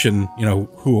to mention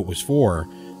who it was for.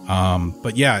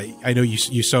 But yeah, I know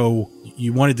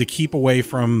you wanted to keep away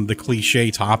from the cliche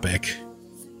topic.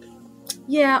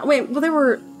 Yeah, there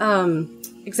were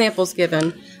examples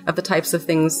given of the types of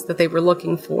things that they were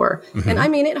looking for. Mm-hmm. And I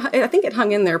mean, I think it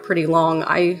hung in there pretty long.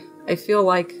 I feel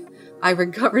like I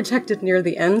got rejected near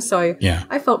the end, so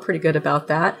I felt pretty good about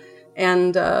that.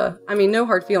 And I mean, no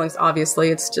hard feelings, obviously.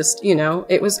 It's just,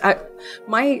 it was,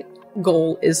 my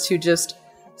goal is to just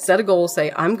set a goal,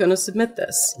 say, I'm going to submit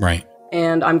this. Right.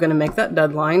 And I'm going to make that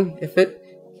deadline if it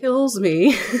kills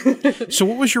me. So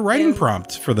what was your writing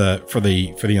prompt for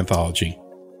the anthology?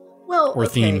 Well, or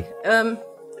theme?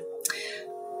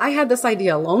 I had this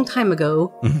idea a long time ago,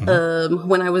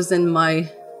 when I was in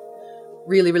my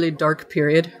really, really dark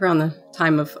period around the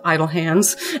time of Idle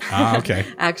Hands. Okay.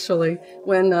 Actually,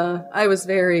 when I was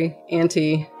very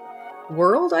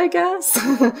anti-world, I guess.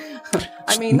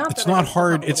 I mean, it's not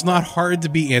hard. It's not hard to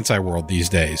be anti-world these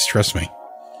days. Trust me.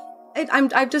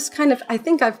 I've just kind of, I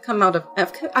think I've come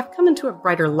into a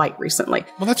brighter light recently.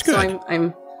 Well, that's good.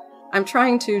 So I'm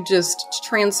trying to just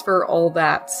transfer all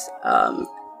that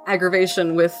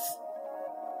aggravation with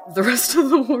the rest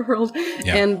of the world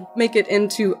and make it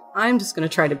into, I'm just going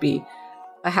to try to be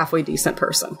a halfway decent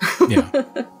person. Yeah.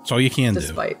 That's all you can do.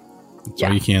 That's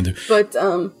all you can do. But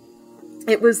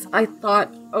it was, I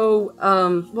thought,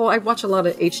 I watch a lot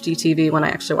of HGTV when I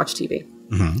actually watch TV.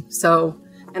 Mm-hmm. So,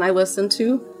 and I listen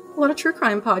to a lot of true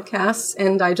crime podcasts,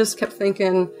 and I just kept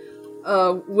thinking,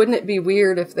 wouldn't it be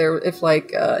weird if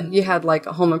you had like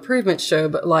a home improvement show,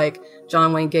 but like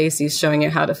John Wayne Gacy's showing you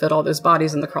how to fit all those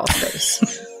bodies in the crawl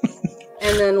space?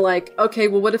 And then like, okay,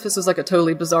 well, what if this was like a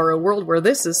totally bizarro world where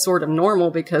this is sort of normal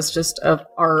because just of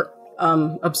our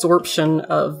absorption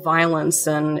of violence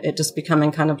and it just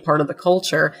becoming kind of part of the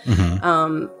culture.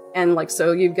 Mm-hmm. And like,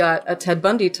 so you've got a Ted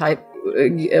Bundy type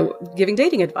giving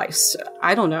dating advice.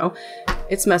 I don't know.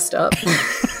 It's messed up.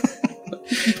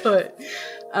 But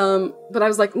I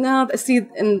was like, no, see,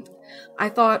 and I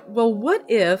thought, well, what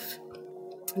if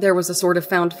there was a sort of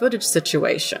found footage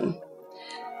situation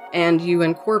and you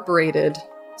incorporated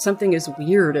something as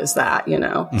weird as that,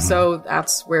 Mm-hmm. So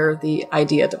that's where the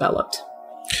idea developed.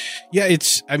 Yeah,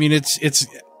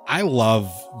 I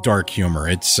love dark humor.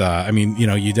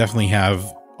 You definitely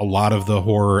have a lot of the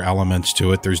horror elements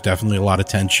to it. There's definitely a lot of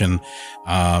tension.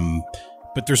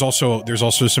 But there's also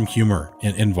some humor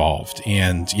involved,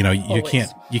 and you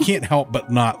can't help but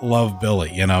not love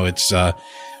Billy. It's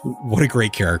what a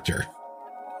great character.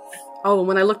 Oh,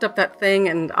 when I looked up that thing,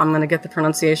 and I'm going to get the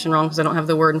pronunciation wrong because I don't have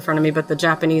the word in front of me, but the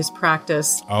Japanese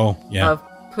practice of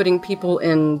putting people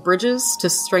in bridges to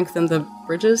strengthen the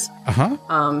bridges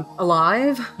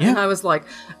alive. Yeah. And I was like,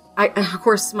 of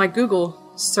course, my Google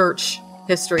search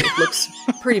history looks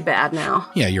pretty bad now.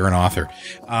 Yeah, you're an author.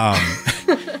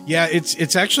 Yeah,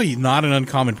 it's actually not an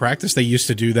uncommon practice. They used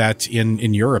to do that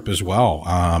in Europe as well.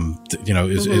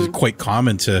 Is quite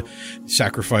common to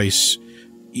sacrifice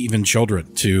even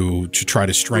children to try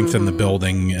to strengthen the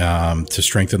building, to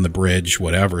strengthen the bridge,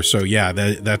 whatever. So yeah,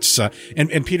 that's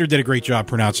and Peter did a great job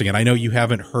pronouncing it. I know you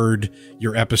haven't heard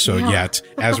your episode yet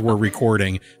as we're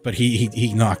recording, but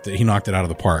he knocked it out of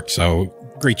the park. So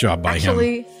great job by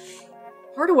him.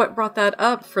 Part of what brought that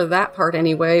up for that part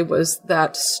anyway was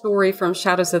that story from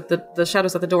Shadows at the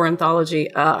Shadows at the Door anthology.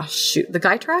 The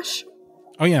Guy Trash.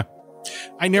 Oh yeah.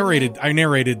 I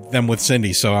narrated them with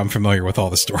Cindy, so I'm familiar with all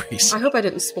the stories. I hope I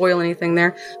didn't spoil anything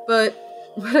there. But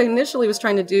what I initially was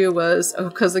trying to do was,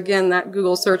 because again, that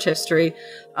Google search history,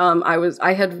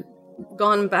 I had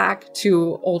gone back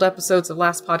to old episodes of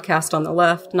Last Podcast on the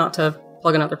Left, not to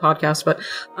plug another podcast, but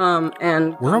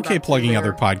and we're okay plugging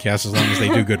other podcasts as long as they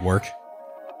do good work.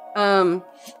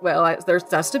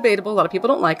 That's debatable. A lot of people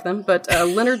don't like them, but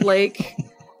Leonard Lake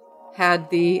had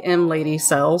the M Lady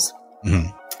cells.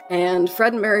 Mm-hmm. And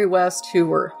Fred and Mary West, who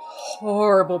were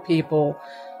horrible people,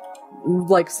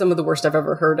 like some of the worst I've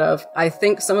ever heard of. I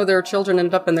think some of their children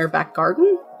ended up in their back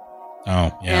garden.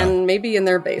 Oh, yeah. And maybe in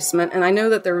their basement. And I know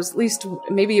that there was at least,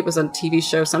 maybe it was a TV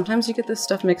show. Sometimes you get this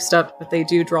stuff mixed up, but they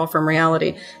do draw from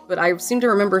reality. But I seem to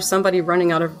remember somebody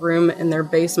running out of room in their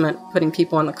basement, putting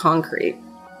people on the concrete.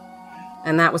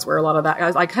 And that was where a lot of that,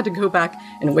 I had to go back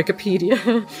in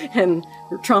Wikipedia and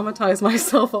traumatize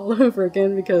myself all over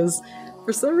again because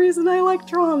for some reason I like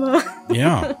trauma.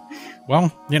 Yeah.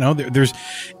 Well, you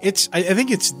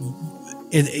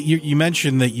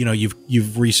mentioned that,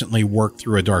 you've recently worked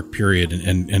through a dark period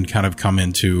and kind of come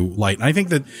into light. And I think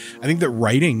that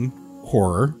writing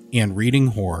horror and reading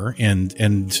horror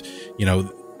and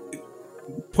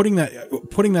putting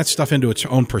that stuff into its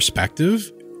own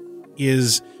perspective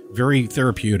is very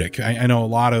therapeutic. I know a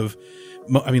lot of,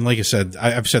 I mean, like I said,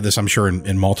 I've said this, I'm sure,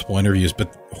 in multiple interviews,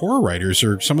 but horror writers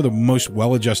are some of the most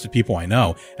well-adjusted people I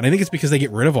know. And I think it's because they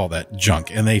get rid of all that junk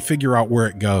and they figure out where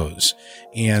it goes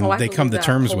and they come to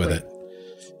terms with it.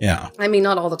 Yeah. I mean,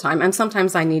 not all the time. And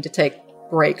sometimes I need to take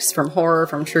breaks from horror,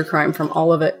 from true crime, from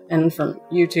all of it, and from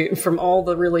YouTube, from all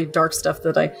the really dark stuff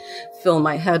that I fill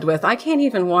my head with. I can't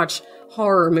even watch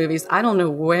horror movies. I don't know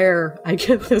where I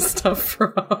get this stuff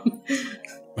from.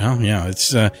 Well, yeah,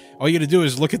 it's all you got to do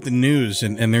is look at the news,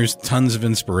 and there's tons of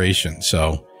inspiration.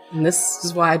 So, and this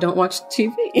is why I don't watch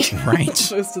TV, right?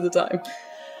 Most of the time.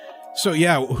 So,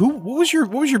 yeah, what was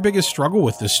your biggest struggle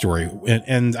with this story,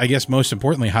 and I guess most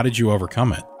importantly, how did you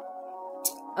overcome it?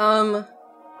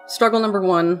 Struggle number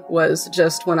one was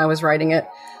just when I was writing it,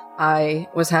 I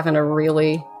was having a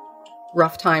really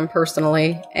rough time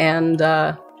personally, and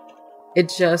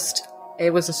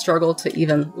it was a struggle to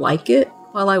even like it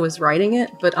while I was writing it,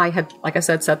 but I had, like I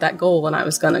said, set that goal and I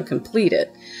was going to complete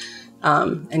it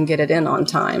and get it in on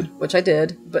time, which I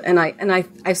did. But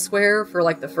I swear for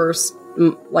like the first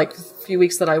few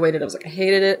weeks that I waited, I was like, I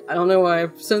hated it. I don't know why I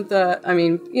sent that. I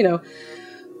mean,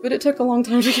 but it took a long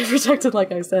time to get protected,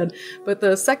 like I said. But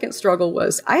the second struggle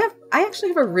was I actually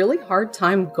have a really hard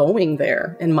time going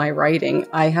there in my writing.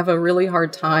 I have a really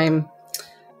hard time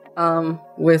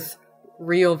with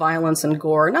real violence and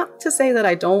gore. Not to say that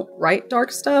I don't write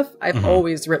dark stuff. I've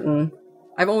always leaned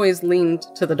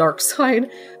to the dark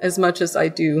side as much as I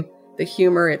do the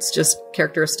humor. It's just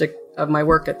characteristic of my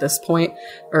work at this point,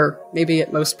 or maybe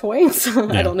at most points. Yeah.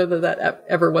 I don't know that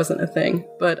ever wasn't a thing,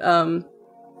 but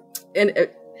and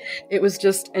it was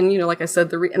just, and like I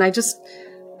said,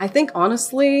 I think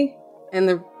honestly, and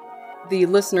the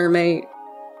listener may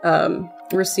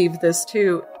receive this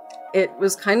too, it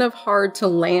was kind of hard to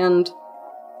land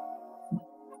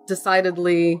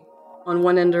decidedly on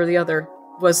one end or the other.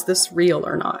 Was this real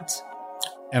or not?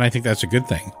 And I think that's a good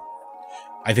thing.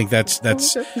 I think that's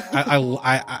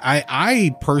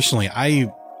I personally,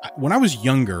 when I was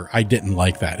younger, I didn't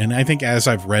like that. And I think as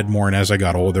I've read more and as I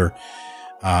got older,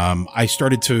 I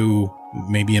started to,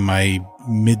 maybe in my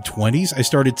mid-20s, I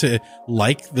started to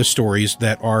like the stories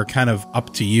that are kind of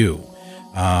up to you.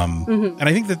 And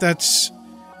I think that's,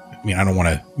 I mean, I don't want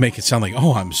to make it sound like,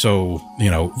 oh, I'm so,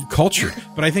 cultured,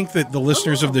 but I think that the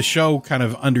listeners of the show kind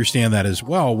of understand that as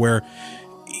well, where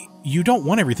you don't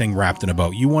want everything wrapped in a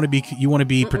bow. You want to be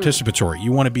participatory.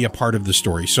 You want to be a part of the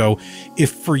story. So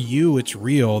if for you it's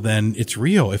real, then it's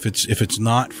real. If it's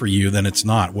not for you, then it's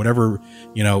not. Whatever,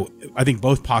 I think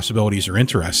both possibilities are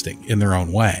interesting in their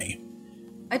own way.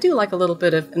 I do like a little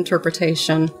bit of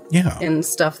interpretation in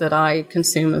stuff that I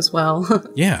consume as well.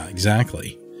 Yeah,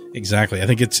 exactly. Exactly. I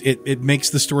think it makes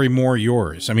the story more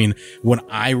yours. I mean, when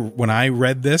I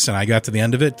read this and I got to the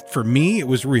end of it, for me, it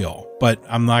was real, but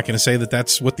I'm not going to say that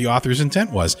that's what the author's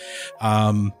intent was,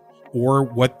 or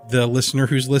what the listener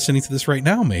who's listening to this right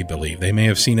now may believe. They may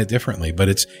have seen it differently, but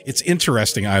it's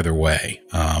interesting either way.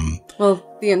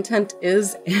 Well, the intent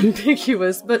is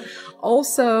ambiguous, but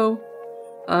also,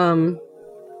 oh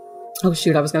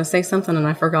shoot, I was going to say something and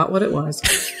I forgot what it was.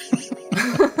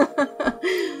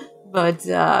 But,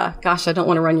 gosh, I don't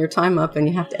want to run your time up and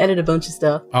you have to edit a bunch of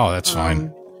stuff. Oh, that's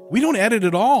fine. We don't edit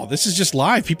at all. This is just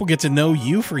live. People get to know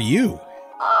you for you.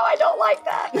 Oh, I don't like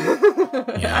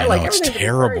that. Yeah, I know, it's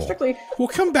terrible. We'll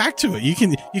come back to it. You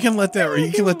can let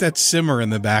that simmer in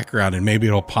the background and maybe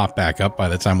it'll pop back up by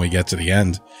the time we get to the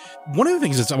end. One of the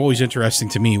things that's always interesting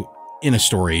to me in a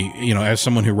story, as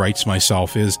someone who writes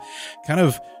myself, is kind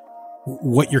of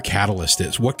what your catalyst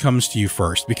is, what comes to you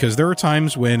first, because there are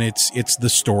times when it's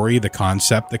the story, the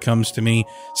concept that comes to me.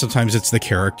 Sometimes it's the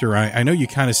character. I know you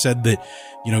kind of said that,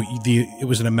 it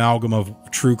was an amalgam of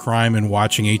true crime and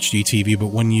watching HGTV, but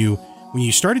when you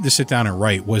started to sit down and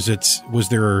write, was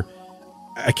there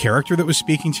a character that was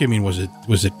speaking to you? I mean, was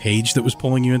it Paige that was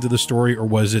pulling you into the story, or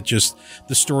was it just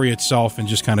the story itself and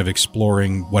just kind of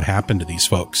exploring what happened to these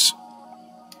folks?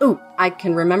 Oh, I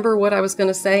can remember what I was going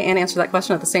to say and answer that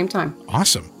question at the same time.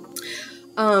 Awesome.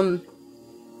 I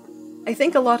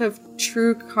think a lot of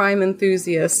true crime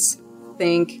enthusiasts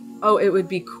think, oh, it would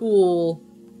be cool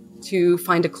to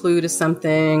find a clue to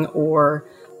something, or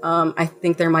I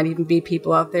think there might even be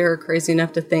people out there crazy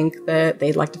enough to think that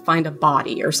they'd like to find a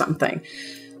body or something.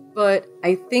 But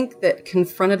I think that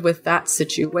confronted with that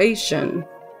situation,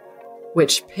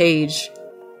 which Paige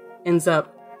ends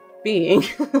up being,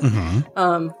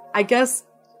 I guess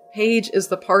Paige is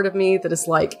the part of me that is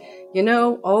like,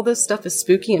 all this stuff is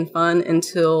spooky and fun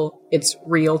until it's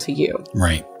real to you.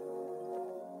 Right.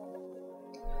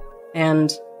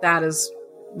 And that is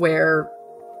where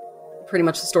pretty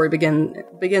much the story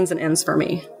begins and ends for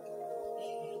me.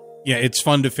 Yeah, it's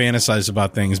fun to fantasize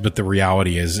about things, but the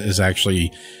reality is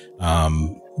actually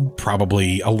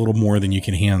probably a little more than you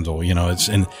can handle. You know, it's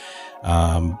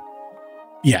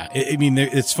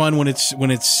it's fun when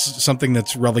it's something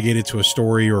that's relegated to a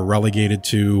story or relegated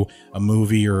to a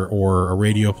movie or a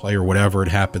radio play or whatever it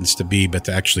happens to be, but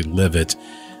to actually live it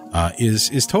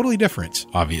is totally different,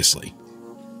 obviously.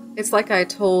 It's like I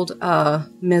told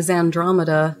Ms.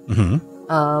 Andromeda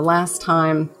last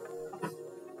time.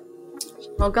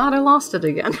 Oh God, I lost it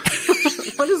again.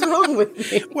 What is wrong with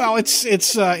me? Well, it's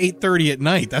 8:30 at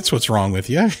night. That's what's wrong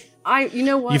with you. You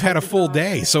know what? You've had a full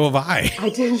day, so have I. I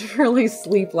didn't really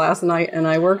sleep last night, and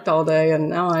I worked all day, and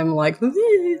now I'm like,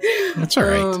 that's all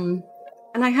right.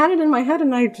 And I had it in my head,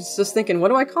 and I was just thinking, what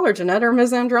do I call her, Jeanette or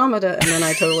Ms. Andromeda? And then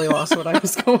I totally lost what I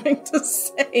was going to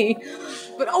say.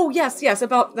 But yes,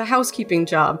 about the housekeeping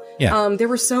job. Yeah. There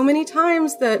were so many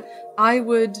times that I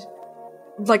would,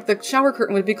 like, the shower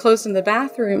curtain would be closed in the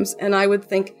bathrooms, and I would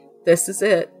think, this is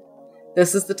it.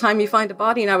 This is the time you find a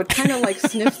body, and I would kind of like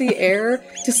sniff the air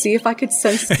to see if I could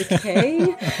sense decay.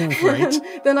 Right. And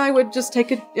then I would just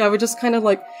I would just kind of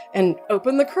like, and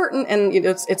open the curtain, and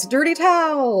it's dirty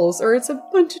towels, or it's a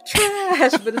bunch of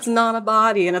trash, but it's not a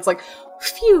body. And it's like,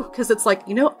 phew, because it's like,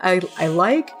 I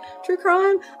like true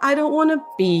crime. I don't want to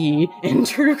be in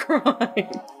true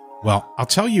crime. Well, I'll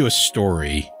tell you a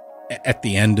story at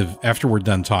the end after we're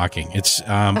done talking. It's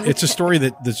a story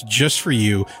that's just for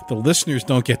you. The listeners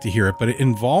don't get to hear it, but it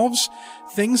involves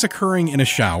things occurring in a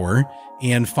shower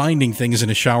and finding things in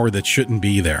a shower that shouldn't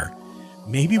be there.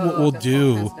 Maybe what we'll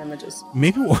do,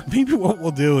 maybe what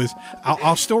we'll do is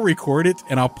I'll still record it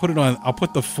and I'll put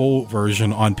the full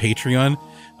version on Patreon.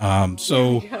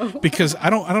 Because I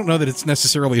don't know that it's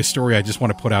necessarily a story I just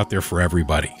want to put out there for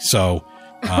everybody. So,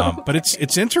 but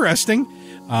it's interesting.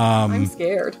 I'm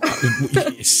scared.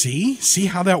 See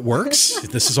how that works?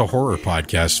 This is a horror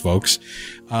podcast, folks.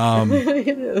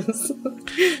 It is.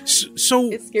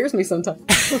 So it scares me sometimes.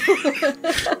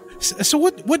 So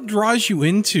what draws you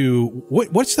into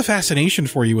what's the fascination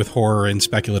for you with horror and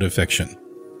speculative fiction?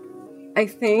 I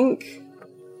think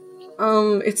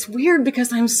it's weird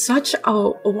because I'm such a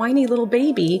whiny little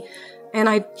baby, and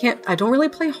I don't really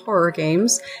play horror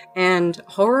games and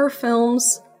horror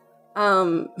films.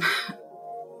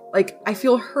 Like, I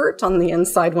feel hurt on the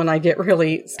inside when I get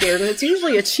really scared. And it's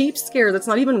usually a cheap scare that's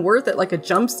not even worth it, like a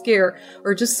jump scare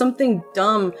or just something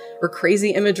dumb or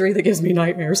crazy imagery that gives me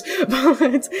nightmares.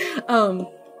 But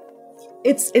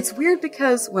it's weird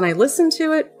because when I listen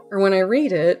to it or when I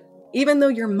read it, even though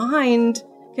your mind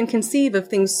can conceive of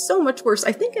things so much worse,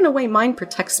 I think in a way mine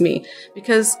protects me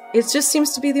because it just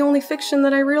seems to be the only fiction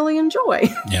that I really enjoy.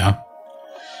 Yeah.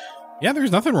 Yeah,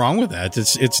 there's nothing wrong with that.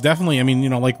 It's definitely, I mean,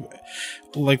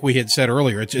 like we had said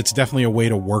earlier, it's definitely a way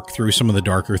to work through some of the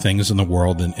darker things in the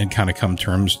world and kind of come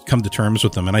to terms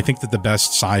with them. And I think that the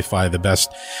best sci-fi, the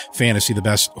best fantasy, the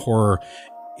best horror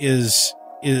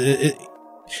it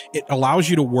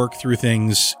allows you to work through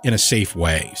things in a safe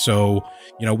way. So,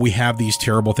 we have these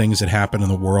terrible things that happen in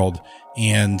the world,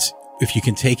 and if you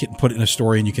can take it and put it in a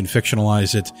story and you can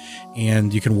fictionalize it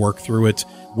and you can work through it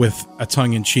with a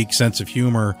tongue-in-cheek sense of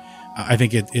humor, I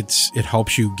think it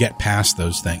helps you get past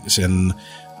those things. And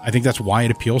I think that's why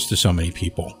it appeals to so many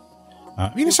people.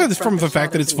 Aside from the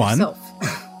fact that it's fun.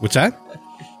 What's that?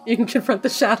 You can confront the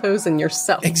shadows in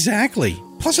yourself. Exactly.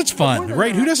 Plus it's fun,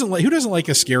 right? Who doesn't like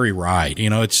a scary ride?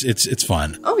 It's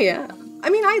fun. Oh yeah. I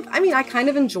mean, I kind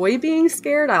of enjoy being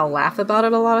scared. I'll laugh about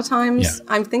it a lot of times. Yeah.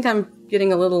 I think I'm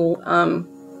getting a little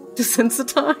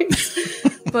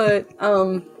desensitized, but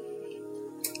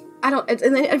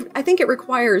I think it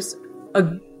requires a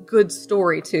good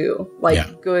story too,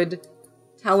 good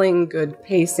telling, good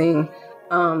pacing,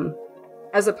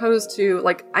 as opposed to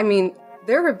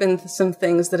there have been some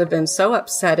things that have been so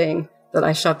upsetting that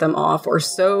I shut them off, or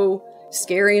so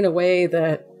scary in a way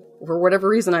that for whatever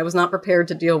reason I was not prepared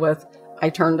to deal with, I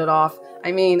turned it off.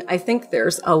 I mean, I think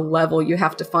there's a level you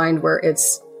have to find where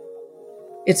it's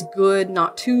good,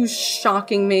 not too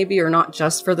shocking maybe, or not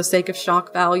just for the sake of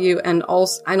shock value. And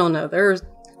also, I don't know, there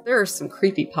are some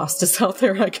creepypastas out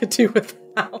there I could do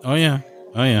without. Oh yeah.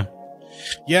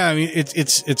 Yeah, I mean,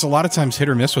 it's a lot of times hit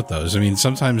or miss with those. I mean,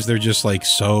 sometimes they're just like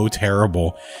so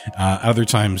terrible. Other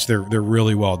times they're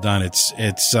really well done.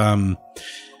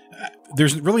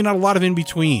 There's really not a lot of in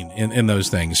between in those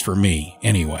things for me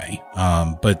anyway.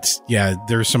 But yeah,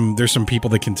 there's some people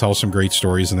that can tell some great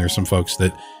stories, and there's some folks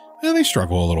that they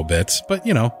struggle a little bit. But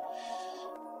the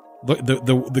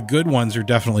good ones are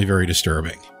definitely very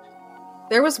disturbing.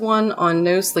 There was one on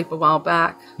No Sleep a while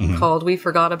back called We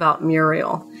Forgot About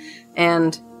Muriel.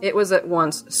 And it was at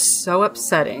once so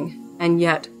upsetting and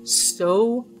yet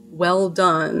so well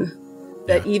done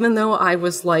that even though I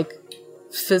was like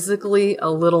physically a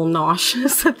little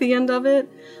nauseous at the end of it,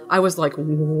 I was like,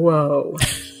 whoa,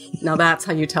 now that's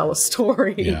how you tell a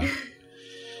story.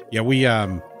 Yeah,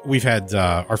 we've had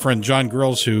our friend John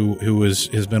Grills, who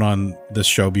has been on this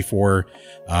show before,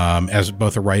 as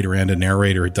both a writer and a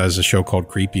narrator. Does a show called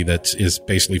Creepy that is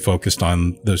basically focused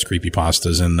on those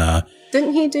creepypastas. And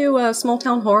didn't he do Small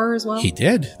Town Horror as well? He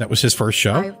did. That was his first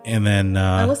show. And then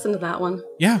I listened to that one.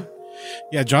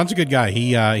 Yeah, John's a good guy.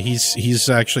 He's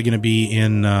actually going to be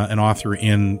an author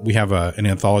in. We have an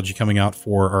anthology coming out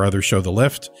for our other show, The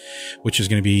Lift, which is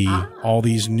going to be all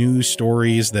these new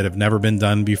stories that have never been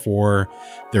done before.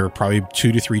 They're probably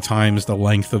 2 to 3 times the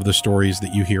length of the stories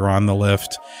that you hear on The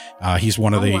Lift. He's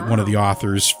one of the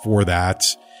authors for that.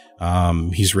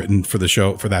 He's written for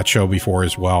that show before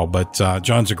as well, but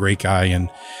John's a great guy, and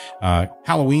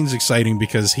Halloween's exciting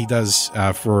because he does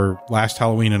for last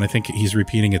Halloween, and I think he's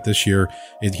repeating it this year.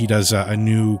 He does a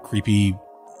new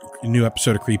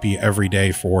episode of Creepy every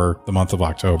day for the month of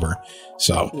October.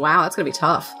 So wow, that's gonna be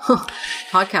tough.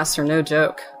 Podcasts are no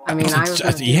joke. I mean, I was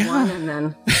gonna do one, and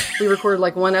then we recorded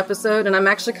like one episode, and I'm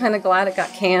actually kind of glad it got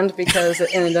canned because it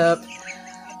ended up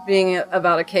being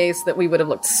about a case that we would have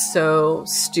looked so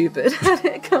stupid had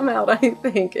it come out. I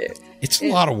think it's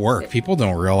a lot of work. People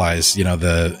don't realize,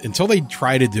 until they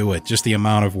try to do it, just the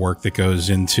amount of work that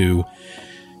goes into,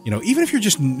 even if you're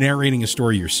just narrating a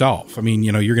story yourself. I mean,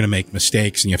 you're going to make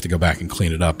mistakes and you have to go back and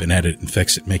clean it up and edit and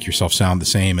fix it, make yourself sound the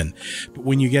same. But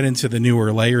when you get into the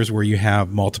newer layers where you have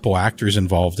multiple actors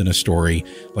involved in a story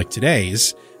like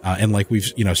today's, and like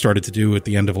we've, started to do at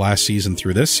the end of last season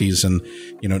through this season,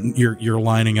 you're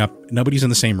lining up, nobody's in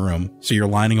the same room. So you're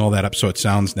lining all that up so it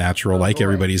sounds natural, like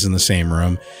everybody's in the same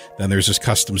room. Then there's this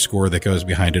custom score that goes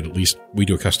behind it. At least we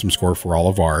do a custom score for all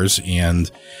of ours.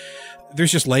 And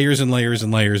there's just layers and layers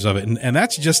and layers of it. And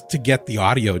that's just to get the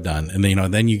audio done. And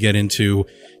then you get into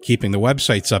keeping the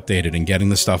websites updated and getting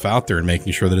the stuff out there and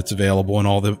making sure that it's available in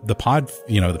all the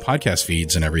podcast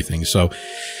feeds and everything. So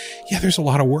yeah, there's a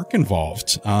lot of work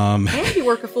involved. And you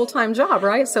work a full-time job,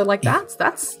 right? So like that's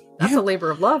a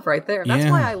labor of love right there.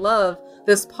 That's why I love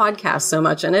this podcast so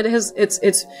much. And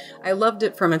I loved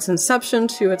it from its inception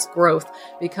to its growth,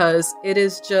 because it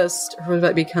is just, or would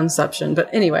that be conception? But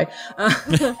anyway,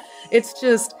 it's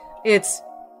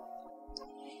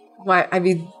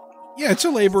it's a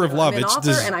labor of love. I'm an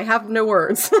author, and I have no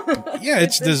words. Yeah,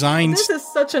 it's designed. This is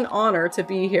such an honor to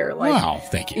be here. Wow,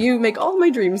 thank you. You make all my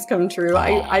dreams come true.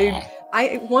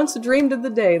 I once dreamed of the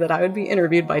day that I would be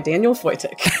interviewed by Daniel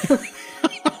Foytik.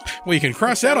 Well, you can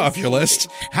cross that off your list.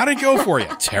 How'd it go for you?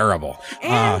 Terrible.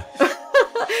 And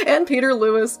Peter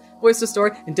Lewis voiced a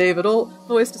story, and David Olt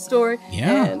voiced a story.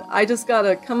 Yeah. And I just got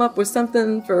to come up with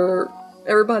something for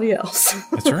everybody else.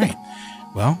 That's right.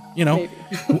 Well,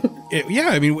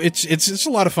 it's a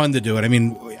lot of fun to do it. I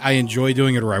mean, I enjoy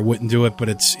doing it, or I wouldn't do it, but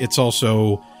it's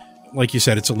also, like you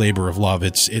said, it's a labor of love.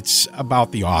 It's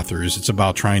about the authors. It's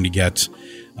about trying to get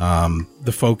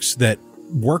the folks that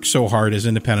work so hard as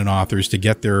independent authors to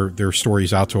get their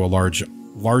stories out to a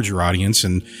larger audience,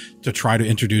 and to try to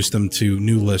introduce them to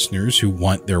new listeners who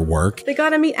want their work. They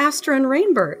got to meet Astor and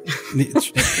Rainbird.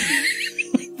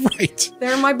 Right.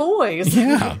 They're my boys.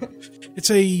 Yeah. It's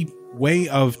a way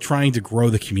of trying to grow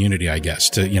the community, I guess,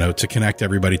 to connect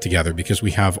everybody together, because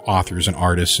we have authors and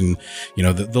artists and,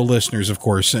 the listeners, of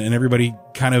course, and everybody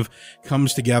kind of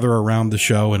comes together around the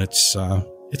show, and it's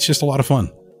just a lot of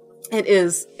fun. It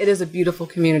is a beautiful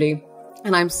community,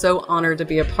 and I'm so honored to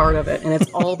be a part of it. And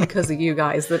it's all because of you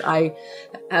guys that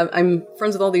I'm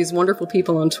friends with all these wonderful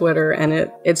people on Twitter,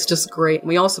 and it's just great. And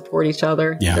we all support each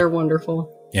other. Yeah. They're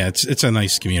wonderful. Yeah, it's a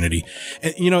nice community.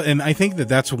 And, and I think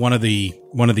that's one of the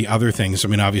other things. I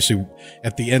mean, obviously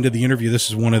at the end of the interview, this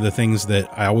is one of the things that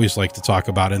I always like to talk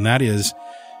about. And that is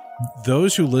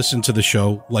those who listen to the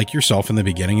show, like yourself in the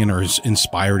beginning, and are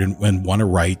inspired and want to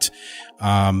write.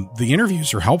 The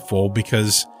interviews are helpful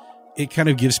because it kind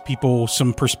of gives people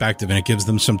some perspective, and it gives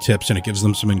them some tips, and it gives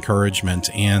them some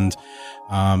encouragement. And,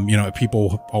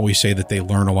 people always say that they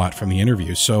learn a lot from the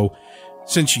interviews. So,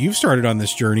 since you've started on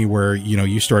this journey where,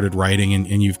 you started writing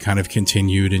and you've kind of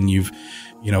continued, and you've,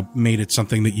 made it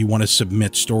something that you want to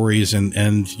submit stories,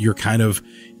 and you're kind of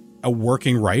a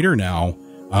working writer now,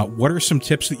 what are some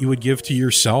tips that you would give to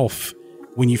yourself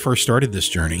when you first started this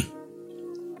journey?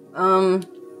 Don't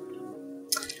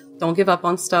give up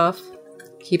on stuff.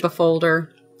 Keep a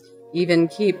folder. Even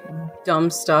keep dumb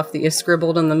stuff that you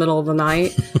scribbled in the middle of the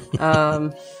night.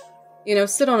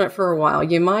 Sit on it for a while.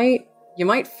 You You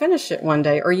might finish it one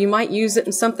day, or you might use it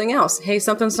in something else. Hey,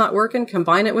 something's not working,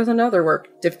 combine it with another work.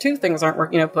 If two things aren't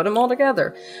working, put them all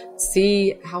together.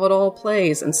 See how it all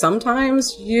plays. And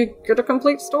sometimes you get a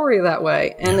complete story that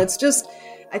way. And it's just,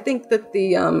 I think that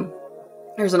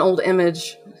there's an old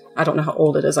image, I don't know how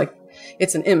old it is,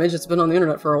 it's an image, it's been on the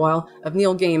internet for a while, of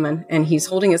Neil Gaiman, and he's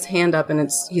holding his hand up, and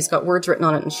he's got words written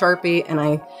on it in Sharpie, and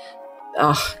I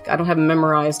don't have them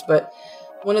memorized, but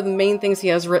one of the main things he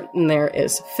has written there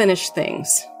is finish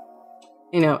things,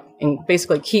 and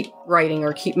basically keep writing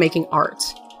or keep making art.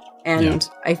 And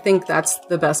I think that's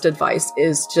the best advice,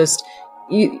 is just,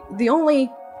 the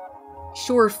only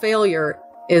sure failure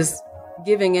is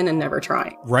giving in and never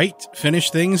trying. Write, finish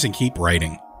things, and keep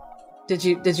writing. Did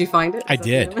you find it? I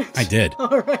did.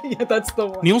 All right, yeah, that's the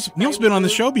one. Neil's been on the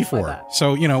show before,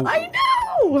 so I know.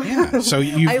 Yeah, so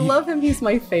I love him. He's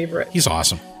my favorite. He's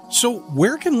awesome. So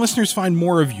where can listeners find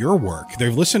more of your work?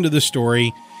 They've listened to this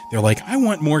story. They're like, I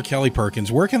want more Kelli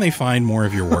Perkins. Where can they find more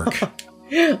of your work?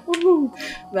 Ooh,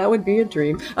 that would be a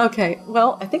dream. Okay,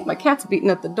 well, I think my cat's beating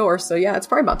at the door, so yeah, it's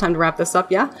probably about time to wrap this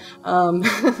up, yeah?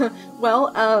 I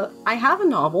have a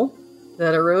novel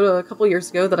that I wrote a couple years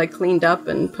ago that I cleaned up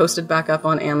and posted back up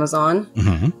on Amazon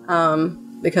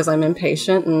because I'm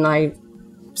impatient, and I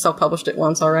self-published it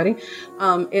once already.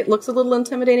 It looks a little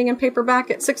intimidating in paperback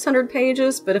at 600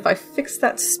 pages, but if I fix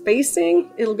that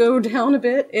spacing, it'll go down a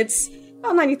bit. It's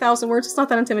about 90,000 words. It's not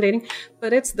that intimidating,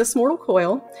 but it's This Mortal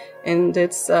Coil, and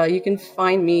it's you can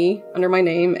find me under my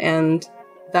name and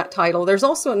that title. There's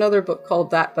also another book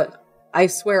called that, but I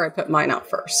swear I put mine out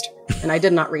first, and I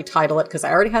did not retitle it because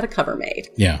I already had a cover made.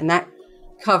 Yeah. And that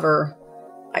cover,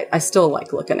 I still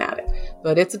like looking at it.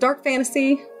 But it's a dark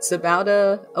fantasy. It's about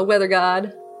a weather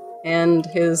god and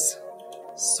his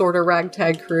sort of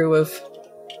ragtag crew of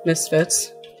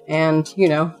misfits and,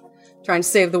 trying to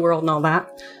save the world and all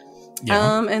that.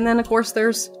 Yeah. And then, of course,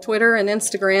 there's Twitter and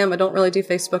Instagram. I don't really do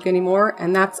Facebook anymore.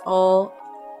 And that's all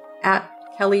at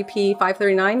Kelli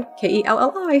P539,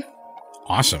 Kelli.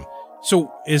 Awesome.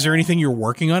 So is there anything you're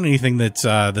working on? Anything that's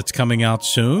coming out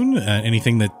soon?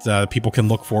 Anything that people can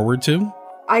look forward to?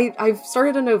 I've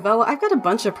started a novella. I've got a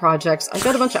bunch of projects. I've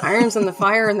got a bunch of irons in the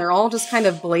fire, and they're all just kind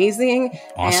of blazing.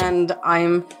 Awesome. And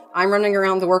I'm running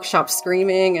around the workshop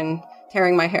screaming and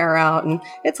tearing my hair out, and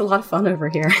it's a lot of fun over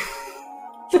here.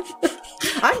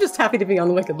 I'm just happy to be on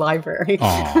the Wicked Library.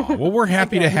 Oh, well, we're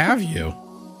happy to have you.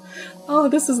 Oh,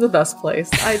 this is the best place.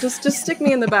 I just stick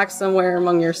me in the back somewhere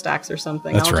among your stacks or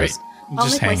something. That's right. I'll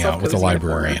just hang out with the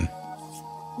librarian.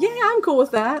 Yeah, I'm cool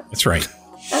with that. That's right.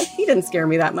 He didn't scare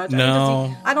me that much.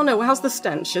 No. I don't know. How's the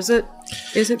stench? Is it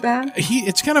bad?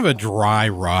 It's kind of a dry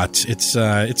rot. It's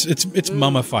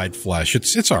mummified flesh.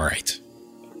 It's all right.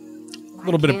 A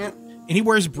little bit of, and he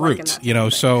wears Brute,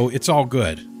 so it's all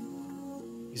good.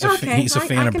 He's a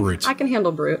fan of Brute. I can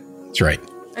handle Brute. That's right.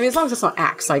 I mean, as long as it's not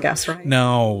Axe, I guess, right?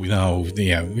 No,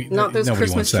 yeah. Not those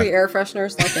Christmas tree air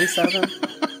fresheners like in 7.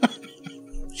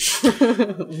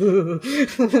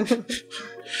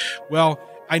 Well,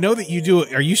 I know that you do.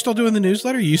 Are you still doing the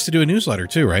newsletter? You used to do a newsletter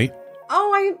too, right?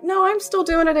 Oh, I'm still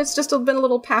doing it. It's just been a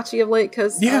little patchy of late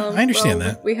because I understand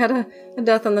that we had a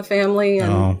death in the family,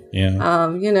 and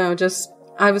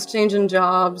I was changing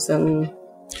jobs, and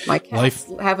my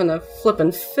cat's having a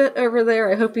flippin' fit over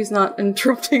there. I hope he's not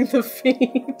interrupting the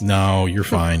feed. No, you're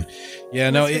fine. Yeah,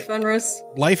 no, Fenris.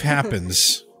 Life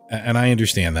happens, and I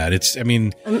understand that. It's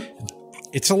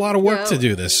a lot of work to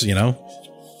do this, The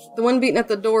one beating at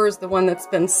the door is the one that's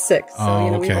been sick.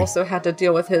 So, we've also had to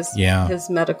deal with his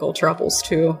medical troubles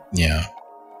too. Yeah.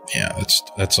 Yeah,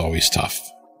 that's always tough.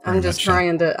 I'm just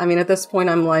trying to, at this point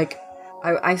I'm like,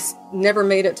 I never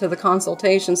made it to the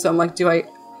consultation. So I'm like,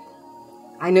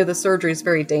 I know the surgery is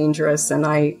very dangerous, and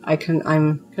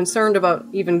I'm concerned about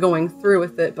even going through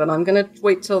with it, but I'm going to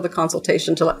wait till the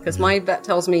consultation because my vet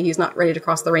tells me he's not ready to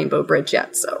cross the Rainbow Bridge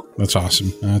yet. So that's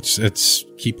awesome. It's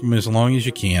keep him as long as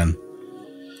you can.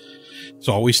 It's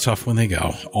always tough when they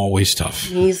go. Always tough.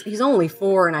 He's only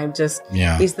 4, and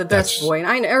he's the best boy.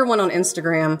 And everyone on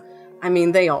Instagram,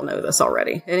 they all know this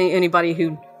already. Anybody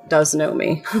who does know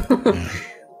me,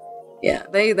 yeah,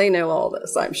 they know all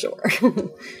this, I'm sure.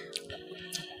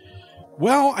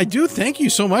 Well, I do thank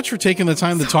you so much for taking the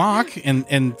time to talk, and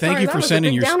thank you for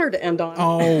sending your downer to end on.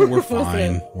 Oh, we're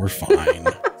fine. We're fine.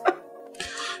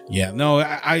 Yeah, no,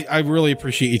 I really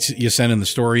appreciate you sending the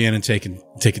story in and taking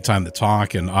time to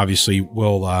talk, and obviously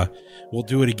we'll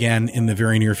do it again in the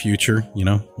very near future.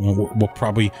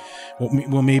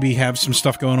 We'll maybe have some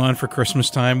stuff going on for Christmas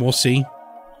time. We'll see.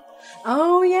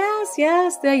 Oh yes.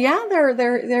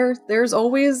 There's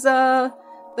always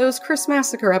those Chris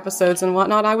Massacre episodes and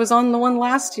whatnot. I was on the one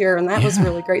last year, and that was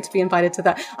really great to be invited to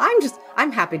that.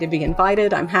 I'm happy to be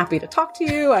invited. I'm happy to talk to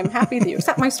you. I'm happy that you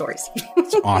accept my stories.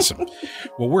 It's awesome.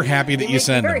 Well, we're happy that you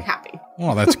send them. Very happy.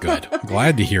 Well, that's good. I'm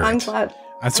glad to hear it. I'm glad.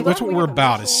 That's what we're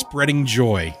about, is spreading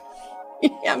joy.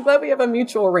 Yeah, I'm glad we have a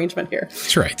mutual arrangement here.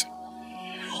 That's right.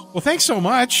 Well, thanks so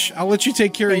much. I'll let you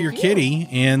take care of your kitty,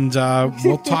 and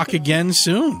we'll talk again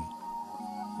soon.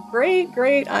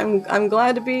 Great. I'm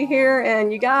glad to be here,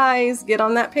 and you guys get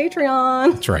on that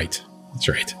Patreon. That's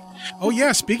right. Oh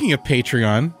yeah, speaking of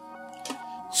Patreon,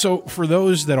 so for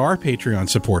those that are Patreon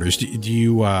supporters, do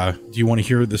you want to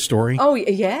hear the story? Oh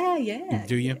yeah.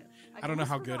 Do you? I don't know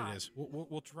how good it is.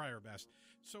 We'll try our best.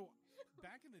 So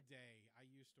back in the day, I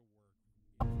used to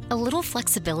work. A little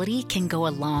flexibility can go a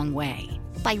long way.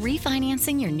 By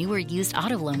refinancing your newer used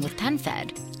auto loan with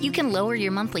PenFed, you can lower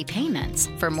your monthly payments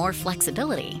for more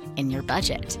flexibility in your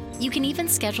budget. You can even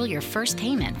schedule your first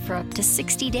payment for up to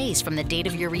 60 days from the date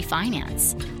of your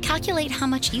refinance. Calculate how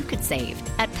much you could save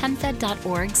at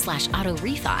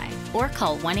penfed.org/auto-refi or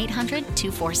call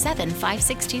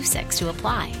 1-800-247-5626 to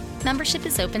apply. Membership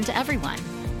is open to everyone.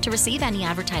 To receive any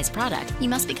advertised product, you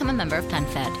must become a member of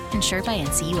PenFed, insured by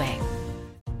NCUA.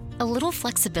 A little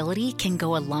flexibility can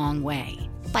go a long way.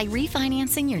 By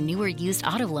refinancing your newer used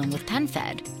auto loan with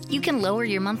PenFed, you can lower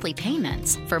your monthly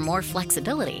payments for more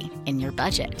flexibility in your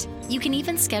budget. You can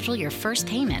even schedule your first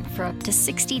payment for up to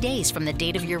 60 days from the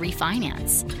date of your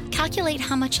refinance. Calculate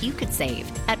how much you could save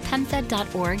at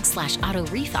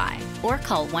penfed.org/auto-refi or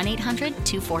call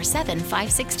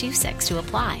 1-800-247-5626 to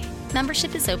apply.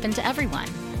 Membership is open to everyone.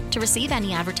 To receive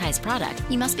any advertised product,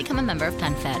 you must become a member of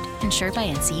PenFed, insured by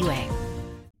NCUA.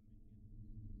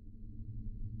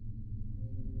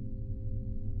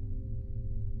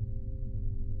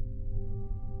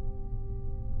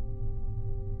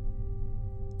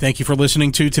 Thank you for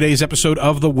listening to today's episode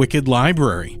of The Wicked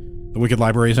Library. The Wicked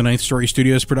Library is a Ninth Story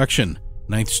Studios production,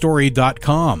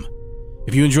 ninthstory.com.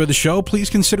 If you enjoyed the show,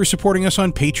 please consider supporting us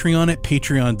on Patreon at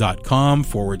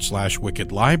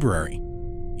patreon.com/Wicked Library.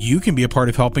 You can be a part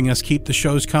of helping us keep the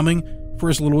shows coming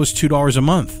for as little as $2 a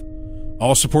month.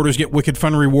 All supporters get Wicked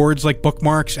Fun rewards like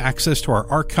bookmarks, access to our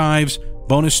archives,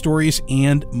 bonus stories,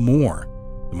 and more.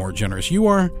 The more generous you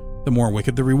are, the more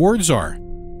wicked the rewards are.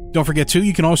 Don't forget, too,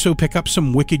 you can also pick up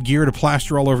some Wicked gear to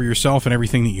plaster all over yourself and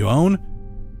everything that you own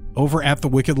over at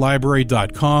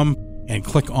thewickedlibrary.com and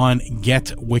click on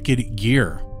Get Wicked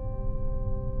Gear.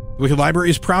 The Wicked Library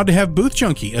is proud to have Booth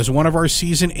Junkie as one of our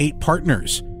Season 8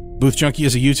 partners. Booth Junkie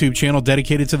is a YouTube channel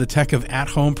dedicated to the tech of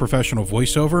at-home professional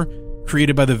voiceover,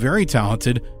 created by the very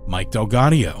talented Mike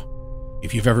Delgadio.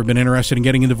 If you've ever been interested in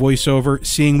getting into voiceover,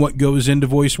 seeing what goes into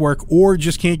voice work, or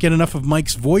just can't get enough of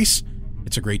Mike's voice,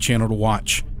 it's a great channel to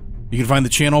watch. You can find the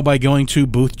channel by going to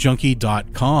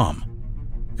boothjunkie.com.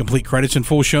 Complete credits and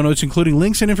full show notes, including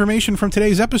links and information from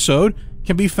today's episode,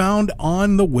 can be found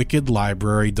on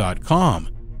thewickedlibrary.com.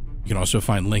 You can also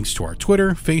find links to our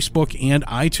Twitter, Facebook, and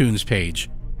iTunes page.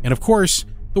 And of course,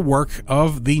 the work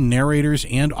of the narrators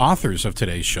and authors of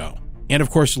today's show. And of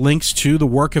course, links to the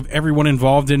work of everyone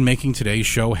involved in making today's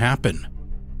show happen.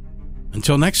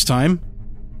 Until next time,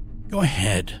 go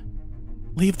ahead.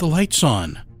 Leave the lights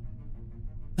on.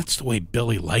 That's the way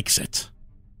Billy likes it.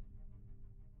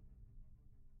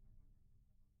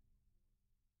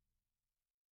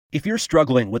 If you're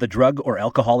struggling with a drug or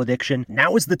alcohol addiction,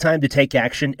 now is the time to take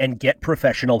action and get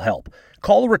professional help.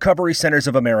 Call Recovery Centers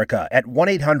of America at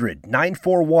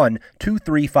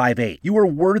 1-800-941-2358. You are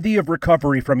worthy of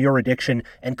recovery from your addiction,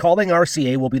 and calling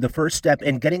RCA will be the first step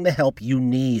in getting the help you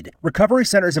need. Recovery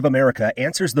Centers of America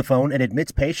answers the phone and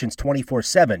admits patients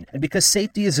 24/7, and because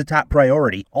safety is a top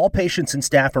priority, all patients and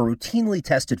staff are routinely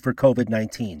tested for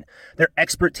COVID-19. Their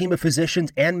expert team of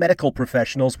physicians and medical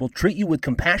professionals will treat you with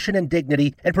compassion and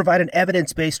dignity and provide an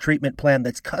evidence-based treatment plan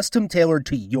that's custom-tailored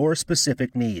to your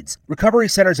specific needs. Recovery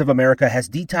Centers of America has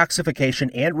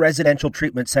detoxification and residential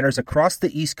treatment centers across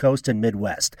the East Coast and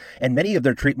Midwest, and many of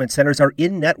their treatment centers are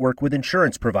in-network with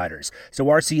insurance providers. So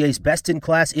RCA's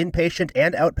best-in-class inpatient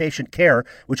and outpatient care,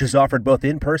 which is offered both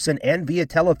in-person and via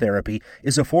teletherapy,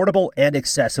 is affordable and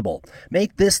accessible.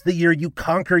 Make this the year you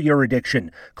conquer your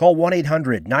addiction. Call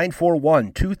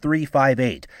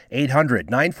 1-800-941-2358,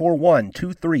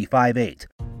 800-941-2358.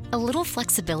 A little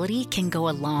flexibility can go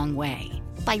a long way.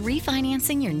 By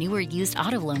refinancing your newer used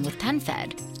auto loan with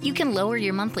PenFed, you can lower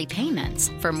your monthly payments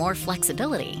for more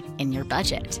flexibility in your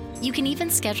budget. You can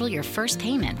even schedule your first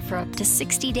payment for up to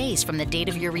 60 days from the date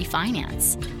of your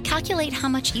refinance. Calculate how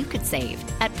much you could save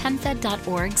at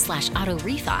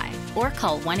penfed.org/auto-refi or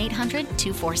call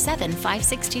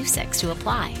 1-800-247-5626 to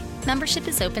apply. Membership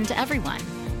is open to everyone.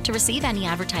 To receive any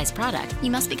advertised product, you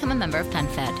must become a member of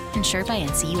PenFed, insured by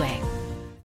NCUA.